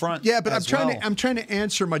fall in front. Yeah, but I'm trying to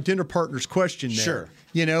answer my dinner partner's question there. Sure.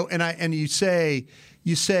 And you say,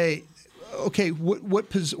 okay,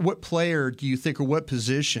 what player do you think or what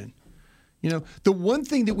position? The one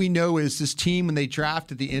thing that we know is this team, when they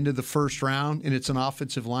draft at the end of the first round and it's an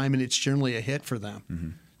offensive lineman, it's generally a hit for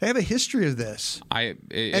them. They have a history of this.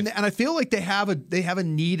 And I feel like they have a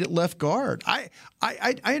need at left guard. I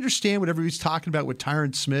understand what everybody's talking about with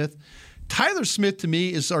Tyron Smith. Tyler Smith to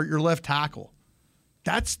me is your left tackle.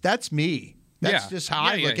 That's me. That's just how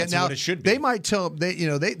I look at it. Now, what it should be. They might tell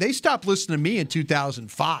they stopped listening to me in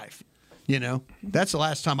 2005. That's the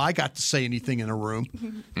last time I got to say anything in a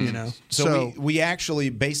room. So we actually,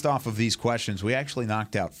 based off of these questions, we actually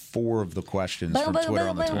knocked out 4 of the questions from Twitter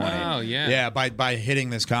on the 20. Oh, yeah. Yeah, by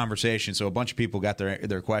hitting this conversation. So a bunch of people got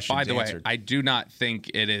their questions answered. By the way, I do not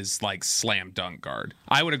think it is like slam dunk guard.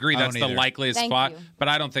 I would agree that's the likeliest spot, but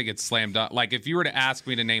I don't think it's slam dunk. Like if you were to ask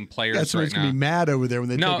me to name players that's right now. That's going to be mad over there when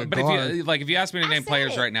they take a guard. If you ask me to name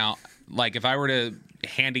players right now, like if I were to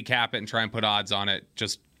handicap it and try and put odds on it,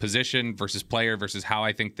 just position versus player versus how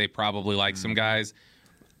I think they probably like some guys.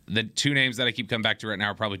 The 2 names that I keep coming back to right now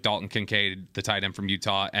are probably Dalton Kincaid, the tight end from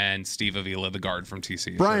Utah, and Steve Avila, the guard from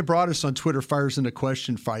TCU. Brian Broaddus on Twitter fires in a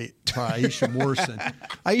question fight for Aisha Morrison.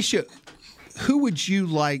 Aisha, who would you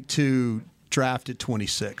like to draft at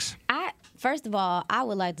 26? First of all, I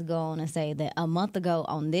would like to go on and say that a month ago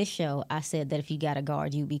on this show, I said that if you got a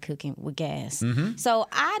guard, you'd be cooking with gas. Mm-hmm. So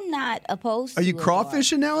I'm not opposed to Are you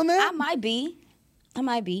crawfishing now and then? I might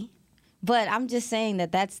be. But I'm just saying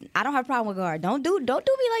that's I don't have a problem with guard. Don't do me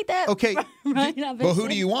like that. Okay. Right? Well, who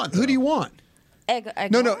do you want? Who do you want?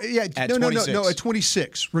 No. At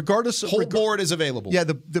 26, regardless. Whole board is available.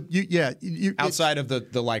 Yeah, outside of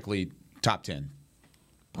the likely top 10.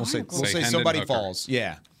 We'll say somebody falls.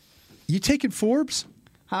 Yeah. You taking Forbes?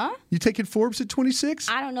 Huh? You taking Forbes at 26?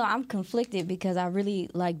 I don't know. I'm conflicted because I really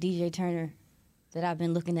like DJ Turner that I've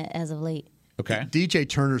been looking at as of late. Okay. DJ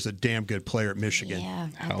Turner's a damn good player at Michigan. Yeah,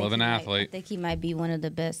 hell of an athlete. I think he might be one of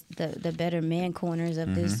the best, the better man corners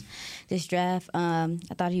of this draft. I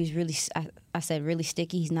thought he was really, I said really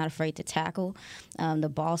sticky. He's not afraid to tackle. The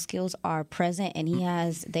ball skills are present, and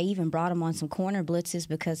they even brought him on some corner blitzes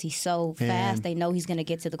because he's so fast. They know he's going to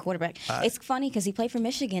get to the quarterback. It's funny because he played for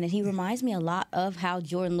Michigan, and he reminds me a lot of how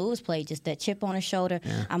Jordan Lewis played, just that chip on his shoulder.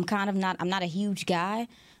 Yeah. I'm not a huge guy,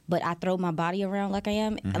 but I throw my body around like I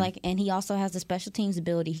am. And he also has the special teams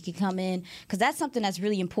ability. He can come in, because that's something that's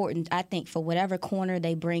really important, I think, for whatever corner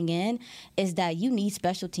they bring in, is that you need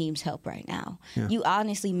special teams help right now. Yeah. You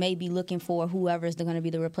honestly may be looking for whoever is going to be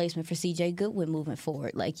the replacement for C.J. Goodwin moving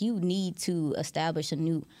forward. Like, you need to establish a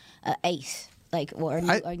new ace. Or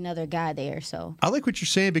another guy there. So I like what you're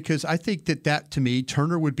saying, because I think that to me,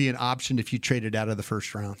 Turner would be an option if you traded out of the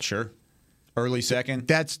first round. Sure. Early second?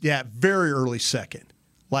 Very early second.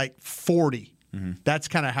 Like 40. Mm-hmm. That's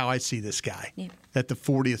kind of how I see this guy, at the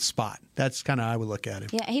 40th spot. That's kind of how I would look at him.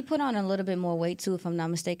 Yeah, he put on a little bit more weight, too, if I'm not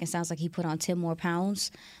mistaken. Sounds like he put on 10 more pounds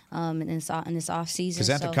in this offseason. Because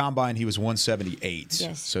at the Combine, he was 178.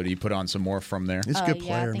 Yes. So do you put on some more from there? He's a good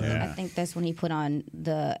player, I think that's when he put on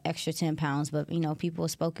the extra 10 pounds. But, people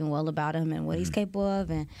have spoken well about him and what he's capable of.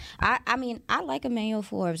 And I like Emmanuel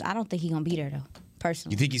Forbes. I don't think he's going to be there, though,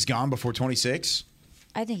 personally. You think he's gone before 26?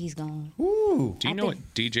 I think he's gone. Ooh. Do you know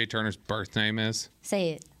what DJ Turner's birth name is? Say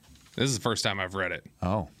it. This is the first time I've read it.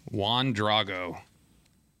 Oh. Juan Drago.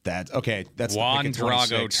 That's Juan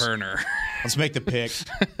Drago Turner. Let's make the pick.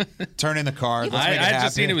 Turn in the card. I had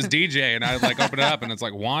just seen it was DJ, and I opened it up, and it's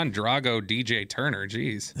like Juan Drago DJ Turner.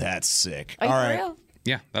 Jeez. That's sick. All right. Real?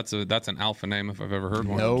 Yeah, that's an alpha name if I've ever heard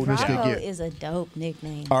one. No, Drago is a dope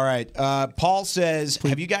nickname. All right. Paul says,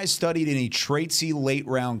 have you guys studied any traitsy late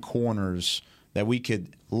round corners that we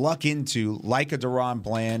could luck into, like a Deron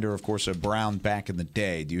Bland or, of course, a Brown back in the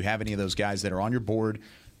day? Do you have any of those guys that are on your board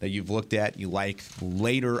that you've looked at, you like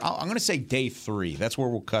later? I'm going to say day 3. That's where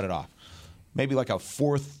we'll cut it off. Maybe like a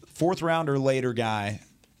fourth round or later guy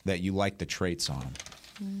that you like the traits on.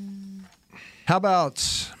 How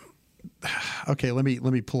about? Okay, let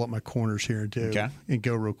me pull up my corners here and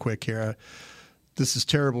go real quick here. This is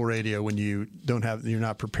terrible radio when you're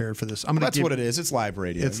not prepared for this. That's what it is. It's live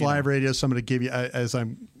radio. It's live radio, so I'm going to give you, as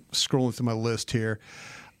I'm scrolling through my list here.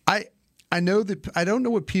 I know that I don't know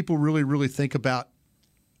what people really think about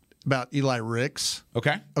Eli Ricks.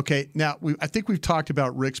 Okay. Now I think we've talked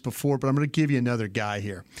about Ricks before, but I'm going to give you another guy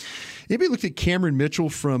here. Anybody looked at Cameron Mitchell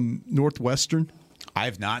from Northwestern? I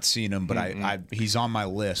have not seen him, but he's on my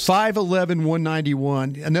list. 5'11",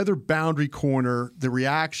 191, another boundary corner. The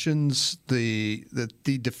reactions, the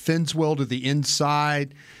defends well to the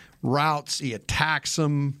inside, routes, he attacks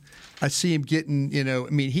them. I see him getting,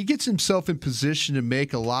 he gets himself in position to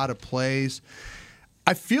make a lot of plays.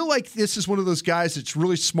 I feel like this is one of those guys that's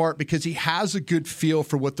really smart because he has a good feel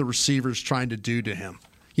for what the receiver's trying to do to him.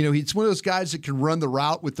 He's one of those guys that can run the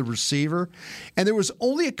route with the receiver. And there was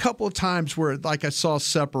only a couple of times where, I saw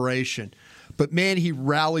separation. But, man, he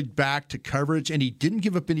rallied back to coverage, and he didn't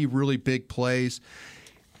give up any really big plays.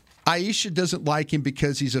 Aisha doesn't like him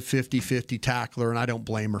because he's a 50-50 tackler, and I don't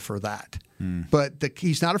blame her for that. But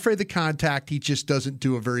he's not afraid of the contact. He just doesn't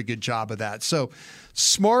do a very good job of that. So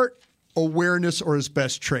smart, awareness are his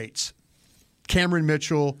best traits. Cameron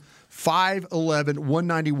Mitchell, 5'11",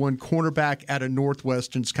 191 cornerback out of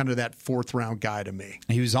Northwestern, is kind of that fourth-round guy to me.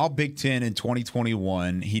 He was all Big Ten in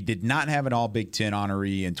 2021. He did not have an all Big Ten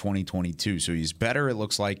honoree in 2022, so he's better, it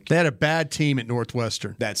looks like. They had a bad team at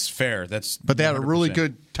Northwestern. That's fair. But they had a really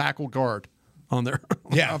good tackle guard on their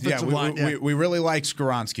offensive line. We really like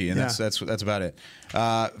Skoronski, and that's about it.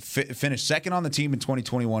 Finished second on the team in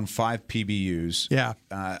 2021, 5 PBUs. Yeah.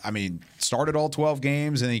 Started all 12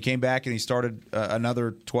 games, and then he came back and he started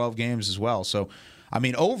another 12 games as well. So,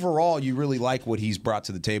 overall, you really like what he's brought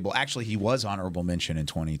to the table. Actually, he was honorable mention in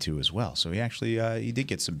 22 as well. So he actually he did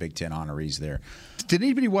get some Big Ten honorees there. Did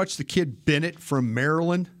anybody watch the kid Bennett from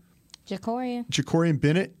Maryland? Jacorian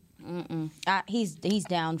Bennett? He's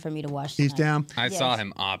down for me to watch tonight. He's down. I saw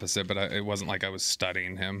him opposite, but it wasn't like I was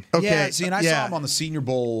studying him. Okay. Yeah, and I saw him on the Senior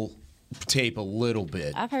Bowl tape a little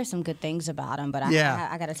bit. I've heard some good things about him, but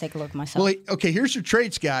I got to take a look myself. Well, here's your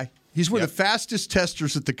traits guy. He's one of the fastest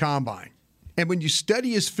testers at the Combine. And when you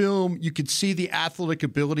study his film, you can see the athletic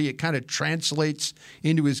ability. It kind of translates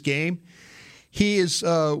into his game. He is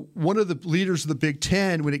one of the leaders of the Big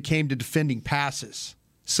Ten when it came to defending passes.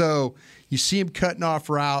 So you see him cutting off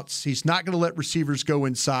routes. He's not going to let receivers go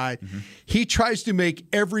inside. He tries to make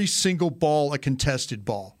every single ball a contested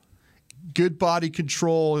ball. Good body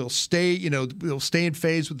control. He'll stay in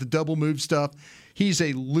phase with the double move stuff. He's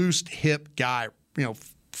a loose hip guy.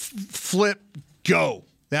 Flip, go.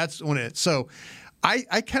 That's on it. So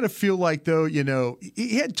I kind of feel like, though,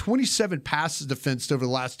 he had 27 passes defensed over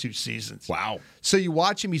the last 2 seasons. Wow. So you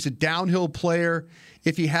watch him. He's a downhill player.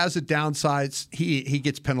 If he has a downside, he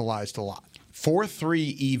gets penalized a lot. 4.3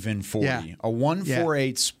 even 40. Yeah. A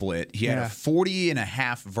 1.48 split. He had a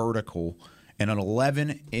 40.5 vertical and an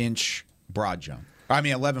 11-inch broad jump.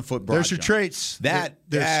 11-foot broad jump. There's your traits. That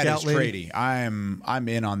is traity. I'm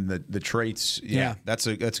in on the traits. Yeah. That's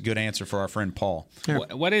a good answer for our friend Paul.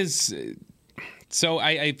 What is... So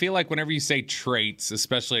I feel like whenever you say traits,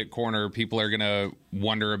 especially at corner, people are going to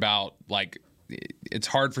wonder about, it's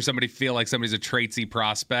hard for somebody to feel like somebody's a traitsy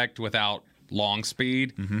prospect without long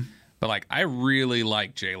speed. But, I really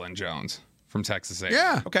like Jalen Jones from Texas A&M.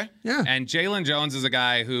 Yeah. Okay. Yeah. And Jalen Jones is a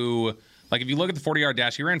guy who, if you look at the 40-yard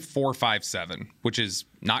dash, he ran 4.57, which is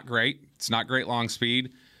not great. It's not great long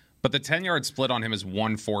speed. But the 10-yard split on him is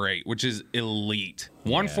 1.48, which is elite.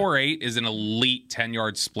 1.48 is an elite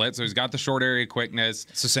 10-yard split, so he's got the short area quickness.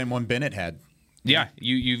 It's the same one Bennett had. Yeah,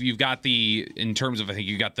 you've got in terms of, I think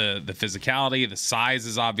you got the physicality. The size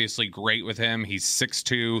is obviously great with him. He's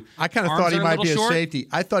 6'2". I kind of thought he might be a safety.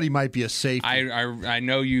 I thought he might be a safety. I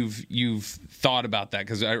know you've thought about that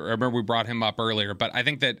because I remember we brought him up earlier. But I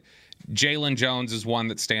think that Jalen Jones is one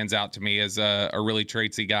that stands out to me as a really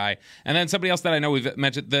traitsy guy. And then somebody else that I know we've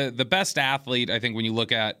mentioned, the best athlete, I think, when you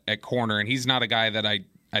look at corner, and he's not a guy that I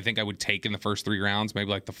think I would take in the first 3 rounds,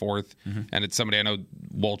 maybe the 4th. And it's somebody I know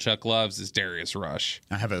Wolchuk loves, is Darius Rush.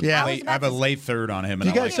 I have a late third on him. And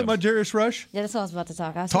you guys talking about Darius Rush? Yeah, that's what I was about to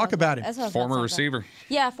talk. Talk about him. Former receiver.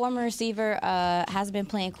 Yeah, former receiver. Has been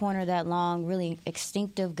playing corner that long. Really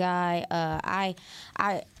instinctive guy.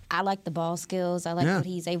 I like the ball skills. I like what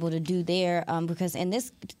he's able to do there. Because in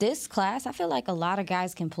this class, I feel like a lot of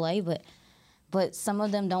guys can play, but some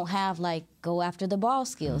of them don't have go after the ball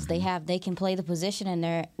skills. They can play the position and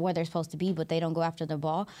they're where they're supposed to be, but they don't go after the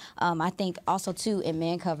ball. I think also too in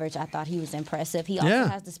man coverage, I thought he was impressive. He also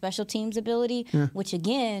has the special teams ability, which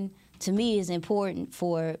again to me is important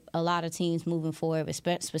for a lot of teams moving forward,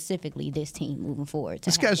 but specifically this team moving forward.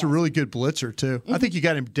 This guy's a really good blitzer too. I think you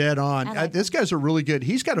got him dead on. This guy's a really good.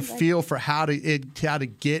 He's got a feel for how to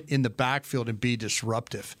get in the backfield and be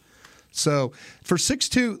disruptive. So for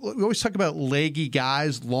 6'2", we always talk about leggy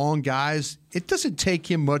guys, long guys. It doesn't take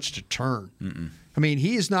him much to turn.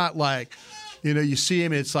 He is not you see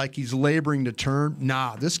him, it's like he's laboring to turn.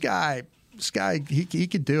 Nah, this guy, he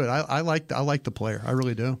could do it. I like the player. I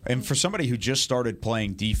really do. And for somebody who just started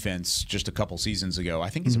playing defense just a couple seasons ago, I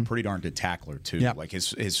think he's a pretty darn good tackler too. Yeah.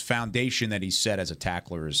 His foundation that he's set as a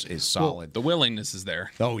tackler is solid. Well, the willingness is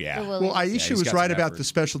there. Oh yeah. Well, Aisha was right about the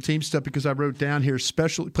special team stuff because I wrote down here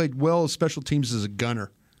played well as special teams as a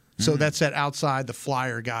gunner. So that's that outside the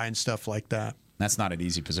flyer guy and stuff like that. That's not an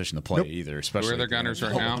easy position to play either, especially who are their gunners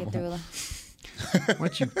right now. Why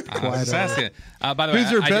don't you quiet down? By the way,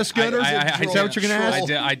 who's their best gunners? Is that what you're going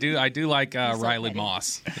to ask? I do like Riley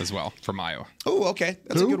Moss as well from Iowa. Oh, okay.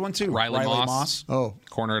 That's a good one, too. Riley Moss. Oh.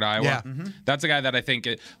 Corner at Iowa. Yeah. Mm-hmm. That's a guy that I think,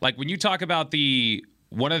 like when you talk about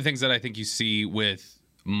one of the things that I think you see with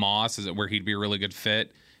Moss is where he'd be a really good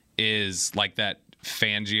fit is like that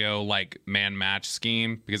Fangio like man match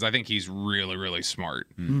scheme, because I think he's really, really smart.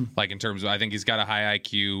 Like in terms of, I think he's got a high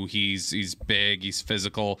IQ. He's big. He's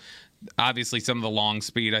physical. Obviously, some of the long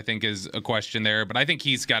speed I think is a question there, but I think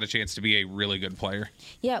he's got a chance to be a really good player.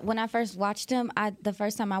 Yeah, when I first watched him, the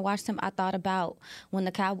first time I watched him, I thought about when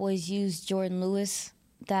the Cowboys used Jordan Lewis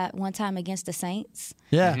that one time against the Saints.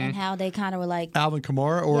 Yeah. And how they kind of were like Alvin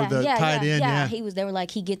Kamara or the tight end. Yeah. They were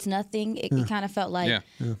like, he gets nothing. It kind of felt like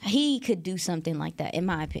he could do something like that, in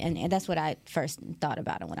my opinion. And that's what I first thought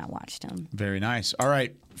about him when I watched him. Very nice. All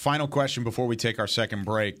right. Final question before we take our second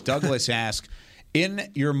break. Douglas asked,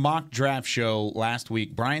 in your mock draft show last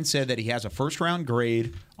week, Brian said that he has a first-round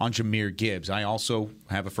grade on Jahmyr Gibbs. I also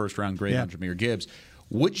have a first-round grade on Jahmyr Gibbs.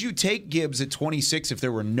 Would you take Gibbs at 26 if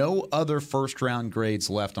there were no other first-round grades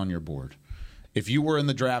left on your board? If you were in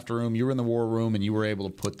the draft room, you were in the war room, and you were able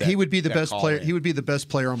to put that, he would be the best player. In. He would be the best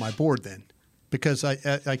player on my board then, because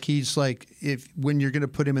he's like, when you're going to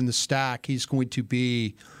put him in the stack, he's going to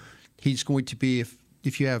be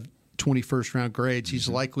if you have 20 first-round grades, he's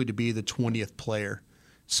likely to be the 20th player.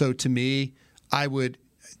 So to me,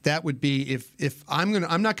 that would be if I'm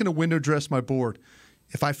not going to window dress my board.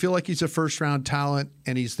 If I feel like he's a first-round talent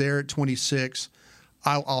and he's there at 26,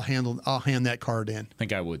 I'll hand that card in. I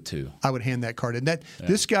think I would too. I would hand that card in.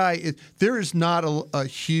 This guy, there is not a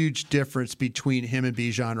huge difference between him and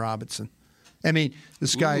Bijan Robinson. I mean,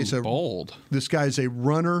 this guy is bold. This guy is a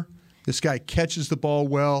runner. This guy catches the ball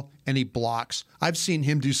well, and he blocks. I've seen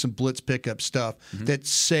him do some blitz pickup stuff that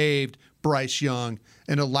saved Bryce Young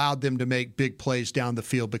and allowed them to make big plays down the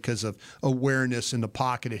field because of awareness in the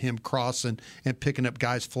pocket of him crossing and picking up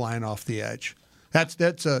guys flying off the edge.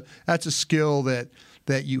 That's a skill that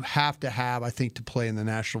you have to have, I think, to play in the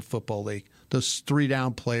National Football League. Those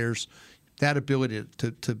three-down players, that ability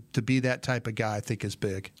to be that type of guy, I think, is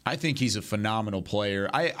big. I think he's a phenomenal player.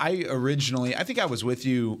 I think I was with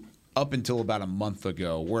you up until about a month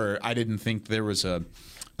ago, where I didn't think there was a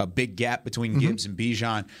big gap between Gibbs and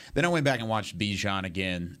Bijan. Then I went back and watched Bijan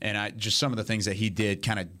again, and just some of the things that he did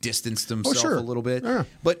kind of distanced himself a little bit. Yeah.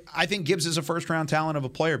 But I think Gibbs is a first-round talent of a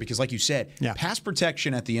player because, like you said, pass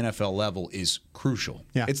protection at the NFL level is crucial.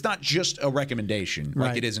 Yeah. It's not just a recommendation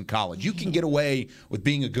like it is in college. You can get away with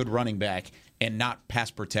being a good running back and not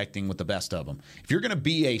pass protecting with the best of them. If you're going to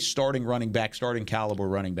be a starting running back, starting caliber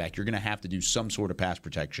running back, you're going to have to do some sort of pass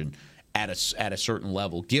protection at a certain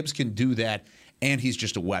level. Gibbs can do that, and he's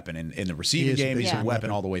just a weapon. In the receiving game, he's a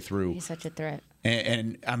weapon all the way through. He's such a threat.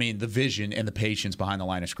 And I mean, the vision and the patience behind the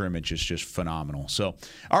line of scrimmage is just phenomenal. So,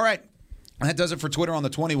 all right. That does it for Twitter on the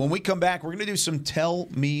 20. When we come back, we're going to do some Tell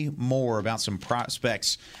Me More about some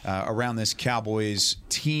prospects around this Cowboys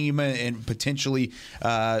team and potentially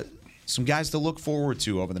some guys to look forward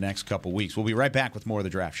to over the next couple weeks. We'll be right back with more of the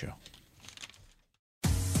Draft Show.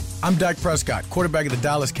 I'm Dak Prescott, quarterback of the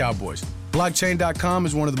Dallas Cowboys. Blockchain.com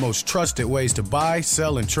is one of the most trusted ways to buy,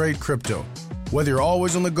 sell, and trade crypto. Whether you're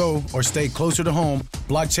always on the go or stay closer to home,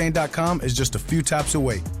 Blockchain.com is just a few taps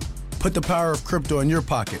away. Put the power of crypto in your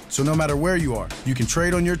pocket, so no matter where you are, you can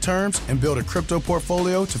trade on your terms and build a crypto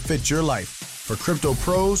portfolio to fit your life. For crypto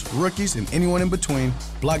pros, rookies, and anyone in between,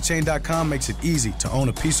 Blockchain.com makes it easy to own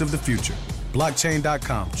a piece of the future.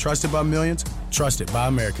 Blockchain.com, trusted by millions, trusted by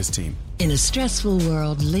America's team. In a stressful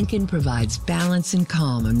world, Lincoln provides balance and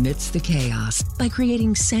calm amidst the chaos by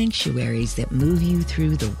creating sanctuaries that move you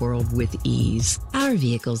through the world with ease. Our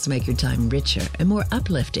vehicles make your time richer and more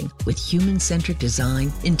uplifting with human-centric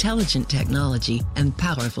design, intelligent technology, and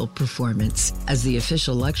powerful performance. As the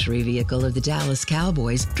official luxury vehicle of the Dallas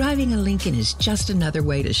Cowboys, driving a Lincoln is just another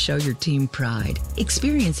way to show your team pride.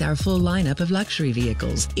 Experience our full lineup of luxury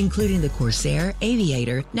vehicles, including the Corsair,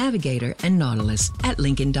 Aviator, Navigator, and Nautilus at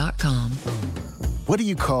Lincoln.com. What do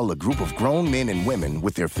you call a group of grown men and women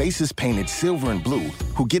with their faces painted silver and blue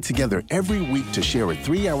who get together every week to share a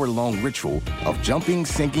 3-hour-long ritual of jumping,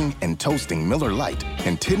 sinking, and toasting Miller Lite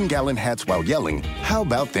and 10-gallon hats while yelling, "How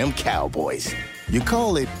about them Cowboys?" You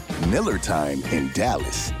call it Miller Time in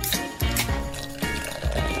Dallas.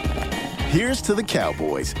 Here's to the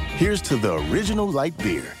Cowboys. Here's to the original light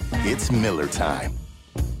beer. It's Miller Time.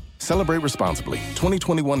 Celebrate responsibly.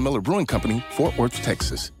 2021 Miller Brewing Company, Fort Worth,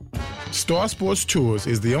 Texas. Star Sports Tours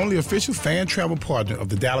is the only official fan travel partner of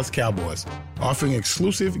the Dallas Cowboys, offering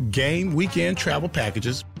exclusive game weekend travel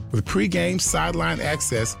packages, with pregame sideline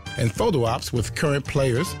access and photo ops with current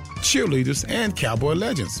players, cheerleaders, and Cowboy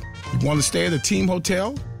legends. You want to stay at a team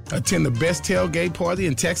hotel, attend the best tailgate party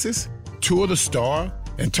in Texas, tour the Star,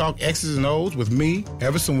 and talk X's and O's with me,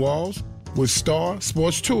 Everson Walls? With Star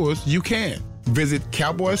Sports Tours, you can. Visit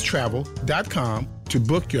cowboystravel.com to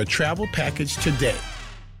book your travel package today.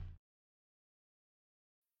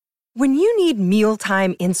 When you need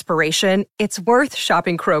mealtime inspiration, it's worth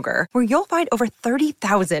shopping Kroger, where you'll find over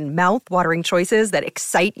 30,000 mouth-watering choices that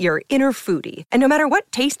excite your inner foodie. And no matter what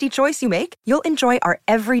tasty choice you make, you'll enjoy our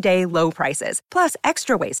everyday low prices, plus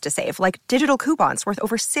extra ways to save, like digital coupons worth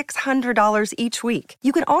over $600 each week.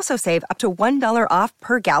 You can also save up to $1 off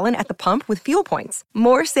per gallon at the pump with fuel points.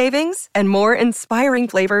 More savings and more inspiring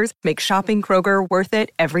flavors make shopping Kroger worth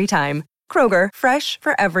it every time. Kroger, fresh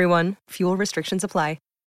for everyone. Fuel restrictions apply.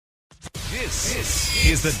 This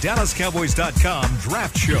is the DallasCowboys.com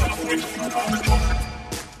Draft Show.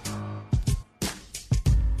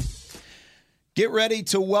 Get ready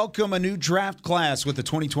to welcome a new draft class with the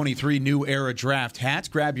 2023 New Era Draft hats.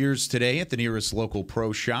 Grab yours today at the nearest local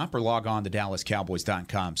pro shop or log on to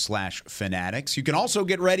DallasCowboys.com/fanatics. You can also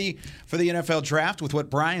get ready for the NFL Draft with what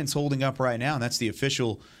Brian's holding up right now, and that's the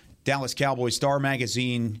official Dallas Cowboys Star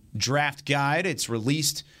Magazine Draft Guide. It's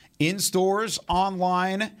released in stores,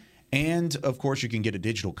 online, and, of course, you can get a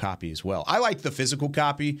digital copy as well. I like the physical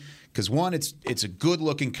copy because, one, it's a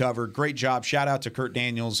good-looking cover. Great job. Shout out to Kurt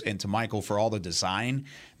Daniels and to Michael for all the design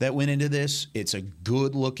that went into this. It's a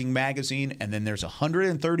good-looking magazine, and then there's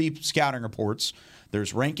 130 scouting reports.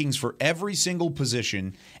 There's rankings for every single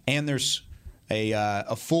position, and there's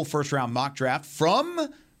a full first-round mock draft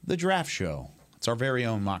from the draft show. It's our very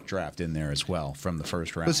own mock draft in there as well from the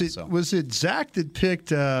first round. Was it Zach that picked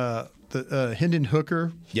the Hendon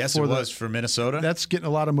Hooker? Yes, it was for Minnesota. That's getting a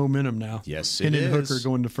lot of momentum now. Yes, it Hendon is. Hooker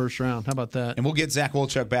going to first round. How about that? And we'll get Zach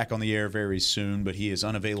Wolchuk back on the air very soon, but he is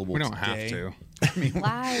unavailable today. We don't have to. I mean,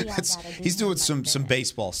 Why he's doing some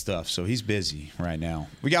baseball stuff, so he's busy right now.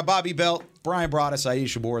 We got Bobby Belt, Brian Broaddus,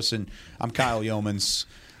 Aisha Borson. I'm Kyle Yeomans.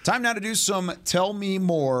 Time now to do some Tell Me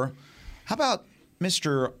More. How about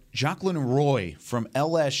Mr. Jacqueline Roy from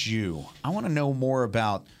LSU? I want to know more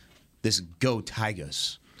about this Go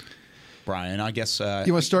Tigers. Brian, I guess you want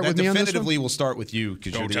to start with me on this one? Definitively, we'll start with you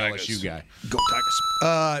because you're the LSU guy. Go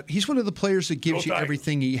Tigers. He's one of the players that gives you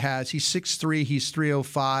everything he has. He's 6'3", he's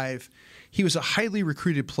 305. He was a highly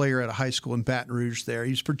recruited player at a high school in Baton Rouge there.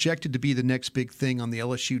 He was projected to be the next big thing on the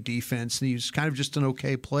LSU defense, and he was kind of just an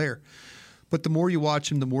okay player. But the more you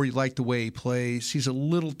watch him, the more you like the way he plays. He's a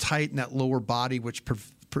little tight in that lower body, which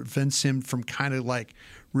prevents him from kind of like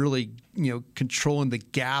really, controlling the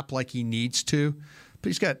gap like he needs to. But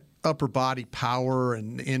he's got upper body power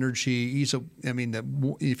and energy.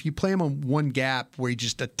 If you play him on one gap where he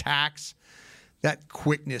just attacks, that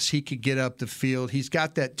quickness, he could get up the field. He's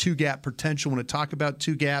got that two-gap potential. When I talk about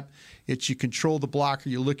two-gap, it's you control the blocker,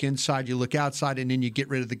 you look inside, you look outside, and then you get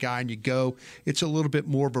rid of the guy and you go. It's a little bit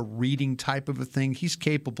more of a reading type of a thing. He's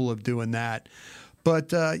capable of doing that. But,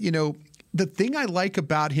 the thing I like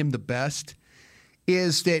about him the best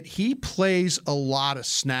is that he plays a lot of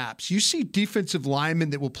snaps. You see defensive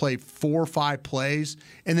linemen that will play 4 or 5 plays,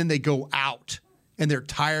 and then they go out, and they're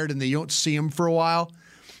tired, and they don't see him for a while.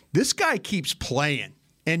 This guy keeps playing,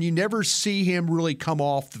 and you never see him really come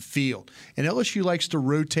off the field. And LSU likes to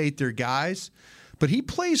rotate their guys, but he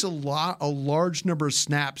plays a large number of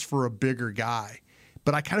snaps for a bigger guy.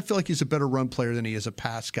 But I kind of feel like he's a better run player than he is a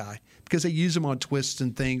pass guy because they use him on twists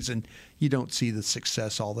and things, and you don't see the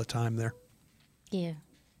success all the time there. Yeah.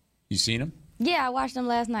 You seen him? Yeah, I watched him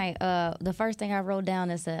last night. The first thing I wrote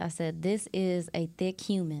down is I said, this is a thick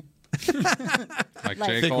human. Like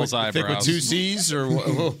J. Cole's eyebrows. Thick with 2 C's, or what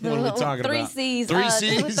are we talking 3 about? C's. 3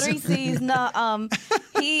 C's? With 3 C's. No,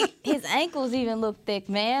 his ankles even look thick,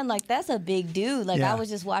 man. Like, that's a big dude. Like, Yeah. I was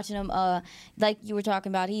just watching him. Like you were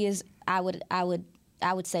talking about, he is.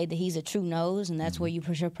 I would say that he's a true nose, and that's where you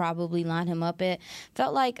should probably line him up at.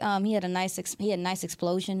 Felt like he had a nice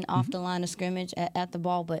explosion off the line of scrimmage at the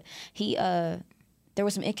ball, but there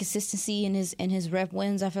was some inconsistency in his rep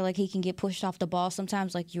wins. I feel like he can get pushed off the ball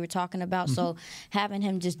sometimes, like you were talking about. So having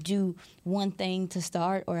him just do one thing to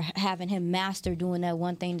start, or having him master doing that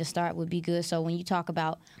one thing to start, would be good. So when we talk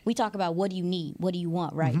about what do you need, what do you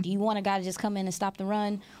want, right? Do you want a guy to just come in and stop the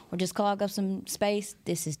run, or just clog up some space?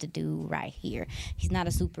 This is the dude right here. He's not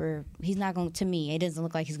going to me. It doesn't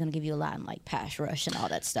look like he's going to give you a lot in like pass rush and all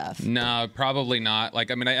that stuff. No, probably not. I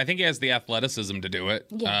think he has the athleticism to do it.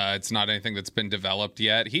 Yeah. It's not anything that's been developed developed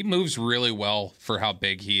yet. He moves really well for how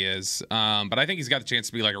big he is. But I think he's got the chance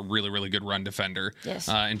to be like a really, really good run defender. Yes.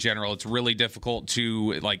 In general, it's really difficult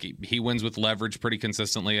to, like, he wins with leverage pretty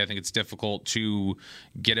consistently. I think it's difficult to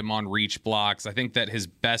get him on reach blocks. I think that his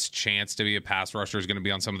best chance to be a pass rusher is going to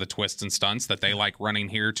be on some of the twists and stunts that they like running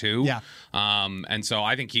here too. Yeah. And so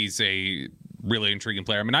I think he's a really intriguing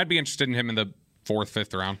player. I mean, I'd be interested in him in the 4th,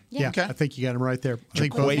 5th round. Yeah, okay. I think you got him right there. I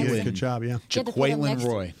think both of you did a good job, yeah. Jaquelin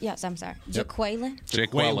Roy. Yes, I'm sorry. Yep.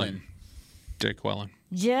 Jaquelin.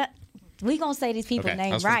 Jaquelin. We gonna say these people's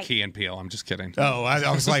names That's right. from Key and Peele. I'm just kidding. Oh,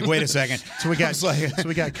 I was like, wait a second. So we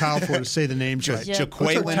got Kyle for to say the names right.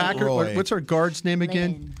 Jaquelin Roy. What's our guard's name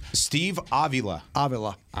again? Steve Avila.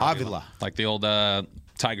 Avila. Like the old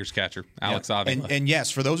Tigers catcher, Alex Avila. And yes,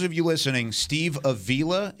 for those of you listening, Steve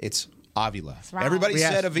Avila, it's Avila. Everybody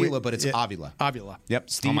said Avila, but it's Avila. Avila. Yep,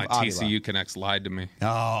 Steve All my Avila. TCU connects lied to me.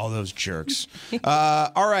 Oh, those jerks.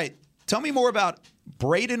 All right. Tell me more about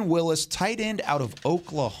Braden Willis, tight end out of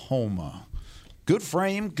Oklahoma. Good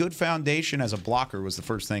frame, good foundation as a blocker was the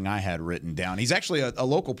first thing I had written down. He's actually a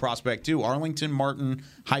local prospect, too. Arlington Martin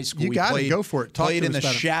High School. You got to go for it. Played in the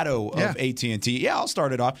shadow of AT&T. Yeah, I'll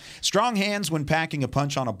start it off. Strong hands when packing a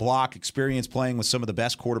punch on a block. Experience playing with some of the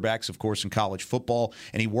best quarterbacks, of course, in college football.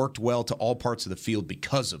 And he worked well to all parts of the field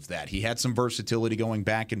because of that. He had some versatility going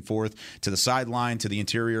back and forth to the sideline, to the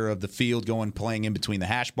interior of the field, playing in between the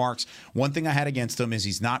hash marks. One thing I had against him is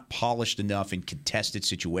he's not polished enough in contested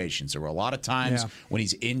situations. There were a lot of times when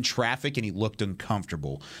he's in traffic and he looked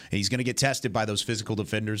uncomfortable. And he's going to get tested by those physical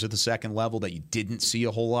defenders at the second level that you didn't see a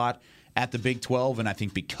whole lot at the Big 12. And I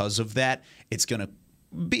think because of that, it's going to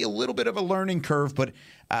be a little bit of a learning curve. But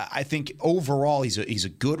I think overall he's a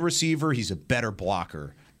good receiver. He's a better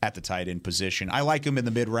blocker at the tight end position. I like him in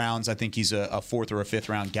the mid rounds. I think he's a 4th or a 5th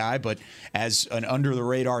round guy. But as an under the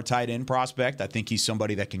radar tight end prospect, I think he's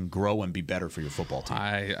somebody that can grow and be better for your football team.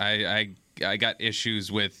 I got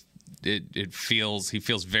issues with it. He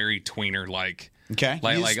feels very tweener like. Okay.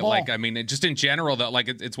 Like I mean, just in general, that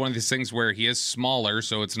it's one of these things where he is smaller,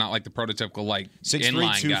 so it's not like the prototypical 6'3",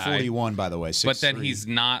 inline 241, by the way. 6'3". But then he's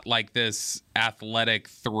not like this athletic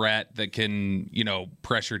threat that can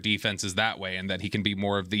pressure defenses that way, and that he can be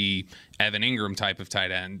more of the Evan Ingram type of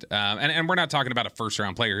tight end. And we're not talking about a first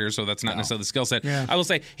round player here, so that's not necessarily the skill set. Yeah. I will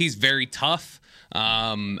say he's very tough.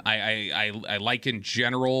 I like in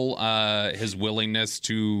general his willingness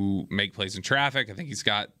to make plays in traffic. I think he's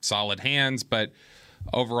got solid hands, but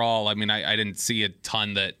overall, I mean, I didn't see a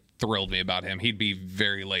ton that thrilled me about him. He'd be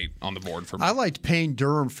very late on the board for me. I liked Payne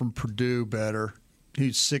Durham from Purdue better.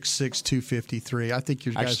 He's 6'6", 253. I think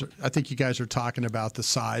you guys are talking about the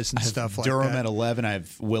size and stuff like that. Durham at 11. I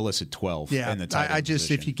have Willis at 12. Yeah, in the tight end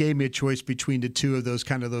position. If you gave me a choice between the two of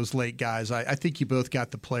those late guys, I think you both got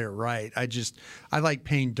the player right. I like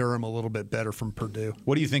Payne Durham a little bit better from Purdue.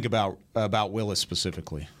 What do you think about Willis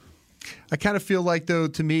specifically? I kind of feel like, though,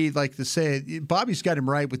 to me, like to say, Bobby's got him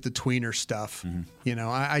right with the tweener stuff.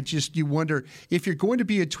 Mm-hmm. You wonder if you're going to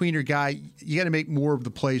be a tweener guy, you got to make more of the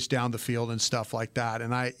plays down the field and stuff like that.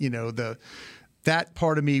 And that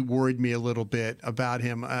part of me worried me a little bit about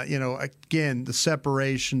him. Again, the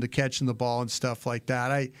separation, the catching the ball and stuff like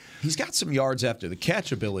that. He's got some yards after the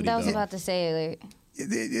catch ability. That was about to say.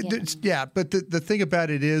 But the thing about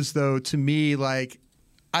it is, though, to me,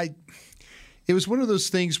 it was one of those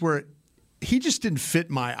things where he just didn't fit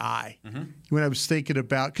my eye when I was thinking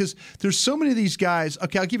about, because there's so many of these guys.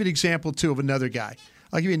 Okay, I'll give you an example, too, of another guy.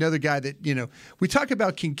 I'll give you another guy that, we talk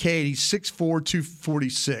about Kincaid. He's 6'4",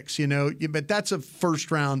 246, but that's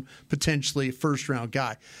potentially a first-round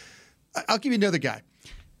guy. I'll give you another guy.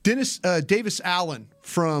 Davis Allen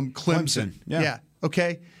from Clemson. Yeah.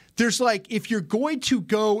 Okay. There's if you're going to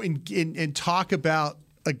go and talk about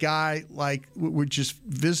a guy like we're just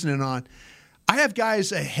visiting on, I have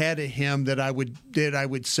guys ahead of him that I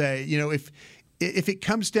would say, if it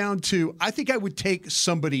comes down to, I think I would take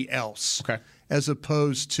somebody else, as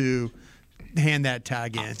opposed to hand that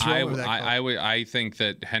tag in. I think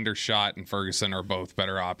that Hendershot and Ferguson are both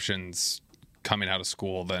better options coming out of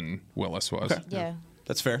school than Willis was. Okay. Yeah,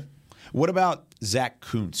 that's fair. What about Zach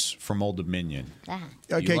Kuntz from Old Dominion?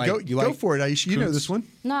 Okay, go for it, Aisha. You know this one.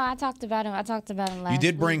 No, I talked about him last You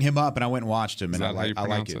did bring week. him up, and I went and watched him, and I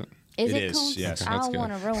like it. Is it Kuntz? Yes. I don't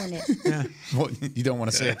want to ruin it. Yeah. Well, you don't want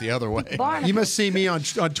to say it the other way. Barnacle. You must see me on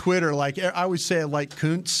Twitter. I always say I like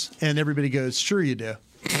Kuntz, and everybody goes, "Sure you do."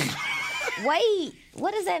 Wait,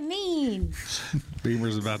 what does that mean?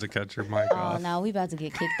 Beamer's about to cut your mic off. Oh no, we about to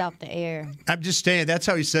get kicked off the air. I'm just saying that's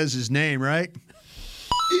how he says his name, right?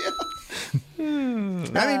 Yeah.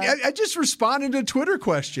 I just responded to Twitter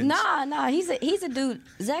questions. Nah, he's a dude.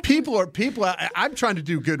 Zach, people. I'm trying to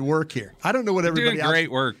do good work here. I don't know what everybody doing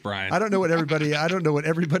great work, Brian. I don't know what everybody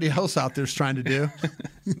else out there's trying to do.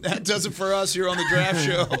 That does it for us here on the Draft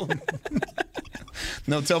Show.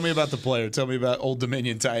 No, tell me about the player. Tell me about Old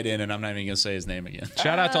Dominion tight end, and I'm not even going to say his name again.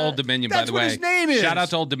 Shout out to Old Dominion, by the way. That's what his name is. Shout out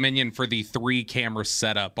to Old Dominion for the 3-camera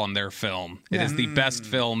setup on their film. It is the best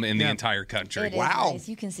film in the entire country. It is nice.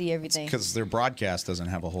 You can see everything. Because their broadcast doesn't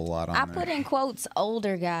have a whole lot on there. I put in quotes,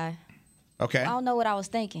 older guy. Okay. I don't know what I was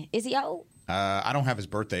thinking. Is he old? I don't have his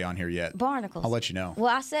birthday on here yet. Barnacles. I'll let you know.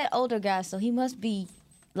 Well, I said older guy, so he must be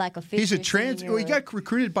like a 15. He's a trans. Well, he got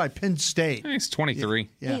recruited by Penn State. He's 23.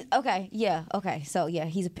 Yeah. Okay. So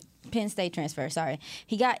he's a Penn State transfer. Sorry,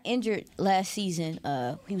 he got injured last season.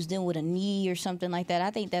 He was dealing with a knee or something like that.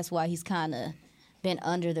 I think that's why he's kind of been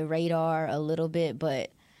under the radar a little bit.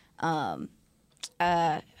 But what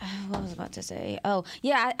was I about to say? Oh,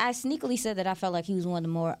 yeah, I sneakily said that I felt like he was one of the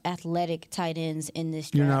more athletic tight ends in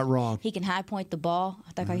this draft. You're not wrong. He can high point the ball.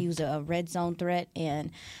 I think he was a red zone threat,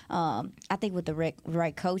 and I think with the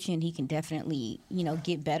right coaching, he can definitely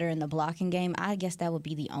get better in the blocking game. I guess that would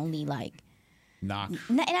be the only knock.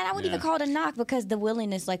 And I wouldn't even call it a knock because the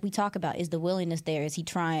willingness, like we talk about, is the willingness there? Is he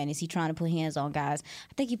trying? Is he trying to put hands on guys?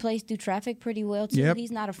 I think he plays through traffic pretty well, too. Yep. He's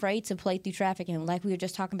not afraid to play through traffic. And like we were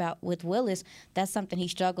just talking about with Willis, that's something he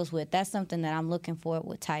struggles with. That's something that I'm looking for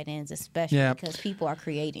with tight ends, especially because people are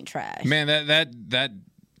creating trash. Man, that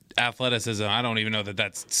athleticism, I don't even know that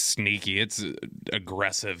that's sneaky. It's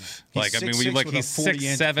aggressive. When you look, he's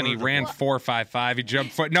 6'7", he ran 4.55, he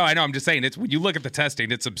jumped no, I know, I'm just saying, it's when you look at the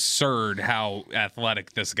testing, it's absurd how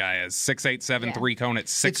athletic this guy is. 6'8", 7'3", cone at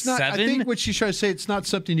 6'7". I think what she's trying to say, it's not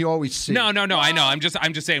something you always see. No, I know. I'm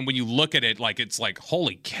just saying when you look at it, it's like,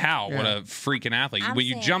 holy cow, what a freaking athlete. When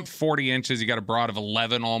you jump 40 inches, you got a broad of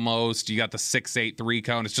 11 almost, you got the 6'8", 3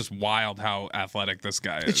 cone. It's just wild how athletic this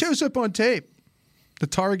guy is. It shows up on tape. The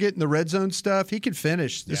target and the red zone stuff, he can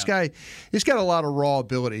finish. This guy, he's got a lot of raw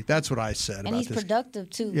ability. That's what I said about this. And he's productive,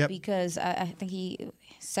 too, because I think he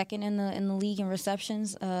second in the league in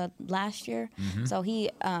receptions last year. Mm-hmm. So he,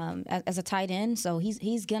 as a tight end, so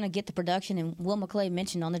he's going to get the production. And Will McClay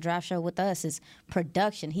mentioned on the draft show with us is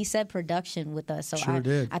production. He said production with us. So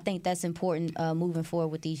I think that's important moving forward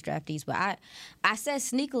with these draftees. But I said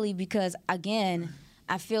sneakily because, again,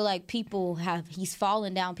 I feel like he's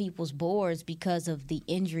fallen down people's boards because of the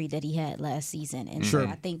injury that he had last season. And so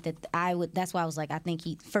I think that that's why I was like,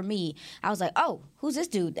 for me, I was like, oh, who's this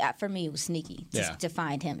dude? For me, it was sneaky to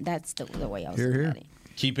find him. That's the way I was looking at it.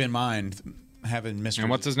 Keep in mind, having Mr. And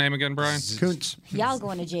what's his name again, Brian? Kuntz. Y'all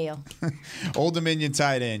going to jail. Old Dominion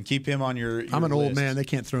tight end. Keep him on your I'm an list. old man. They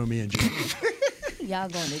can't throw me in jail. Y'all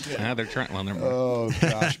going to jail. Yeah, they're trying. Oh,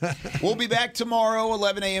 gosh. We'll be back tomorrow,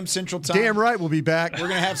 11 a.m. Central Time. Damn right we'll be back. We're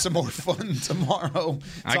going to have some more fun tomorrow.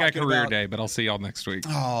 I got career day, but I'll see y'all next week.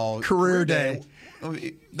 Oh, career day.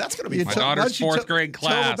 That's going to be fun. My daughter's fourth grade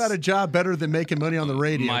class. Tell them about a job better than making money on the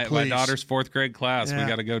radio, my daughter's fourth grade class. Yeah. We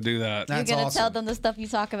got to go do that. You're going to tell them the stuff you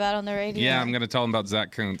talk about on the radio? Yeah, I'm going to tell them about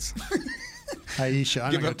Zach Kuntz. Aisha,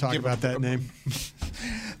 I'm not going to talk about that name.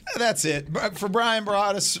 That's it. For Brian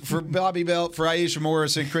Broaddus, for Bobby Belt, for Aisha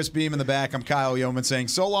Morris, and Chris Beam in the back, I'm Kyle Yeoman saying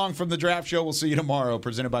so long from the Draft Show. We'll see you tomorrow,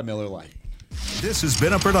 presented by Miller Lite. This has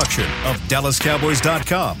been a production of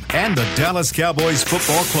DallasCowboys.com and the Dallas Cowboys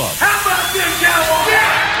Football Club. How about this, Cowboys?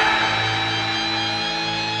 Yeah!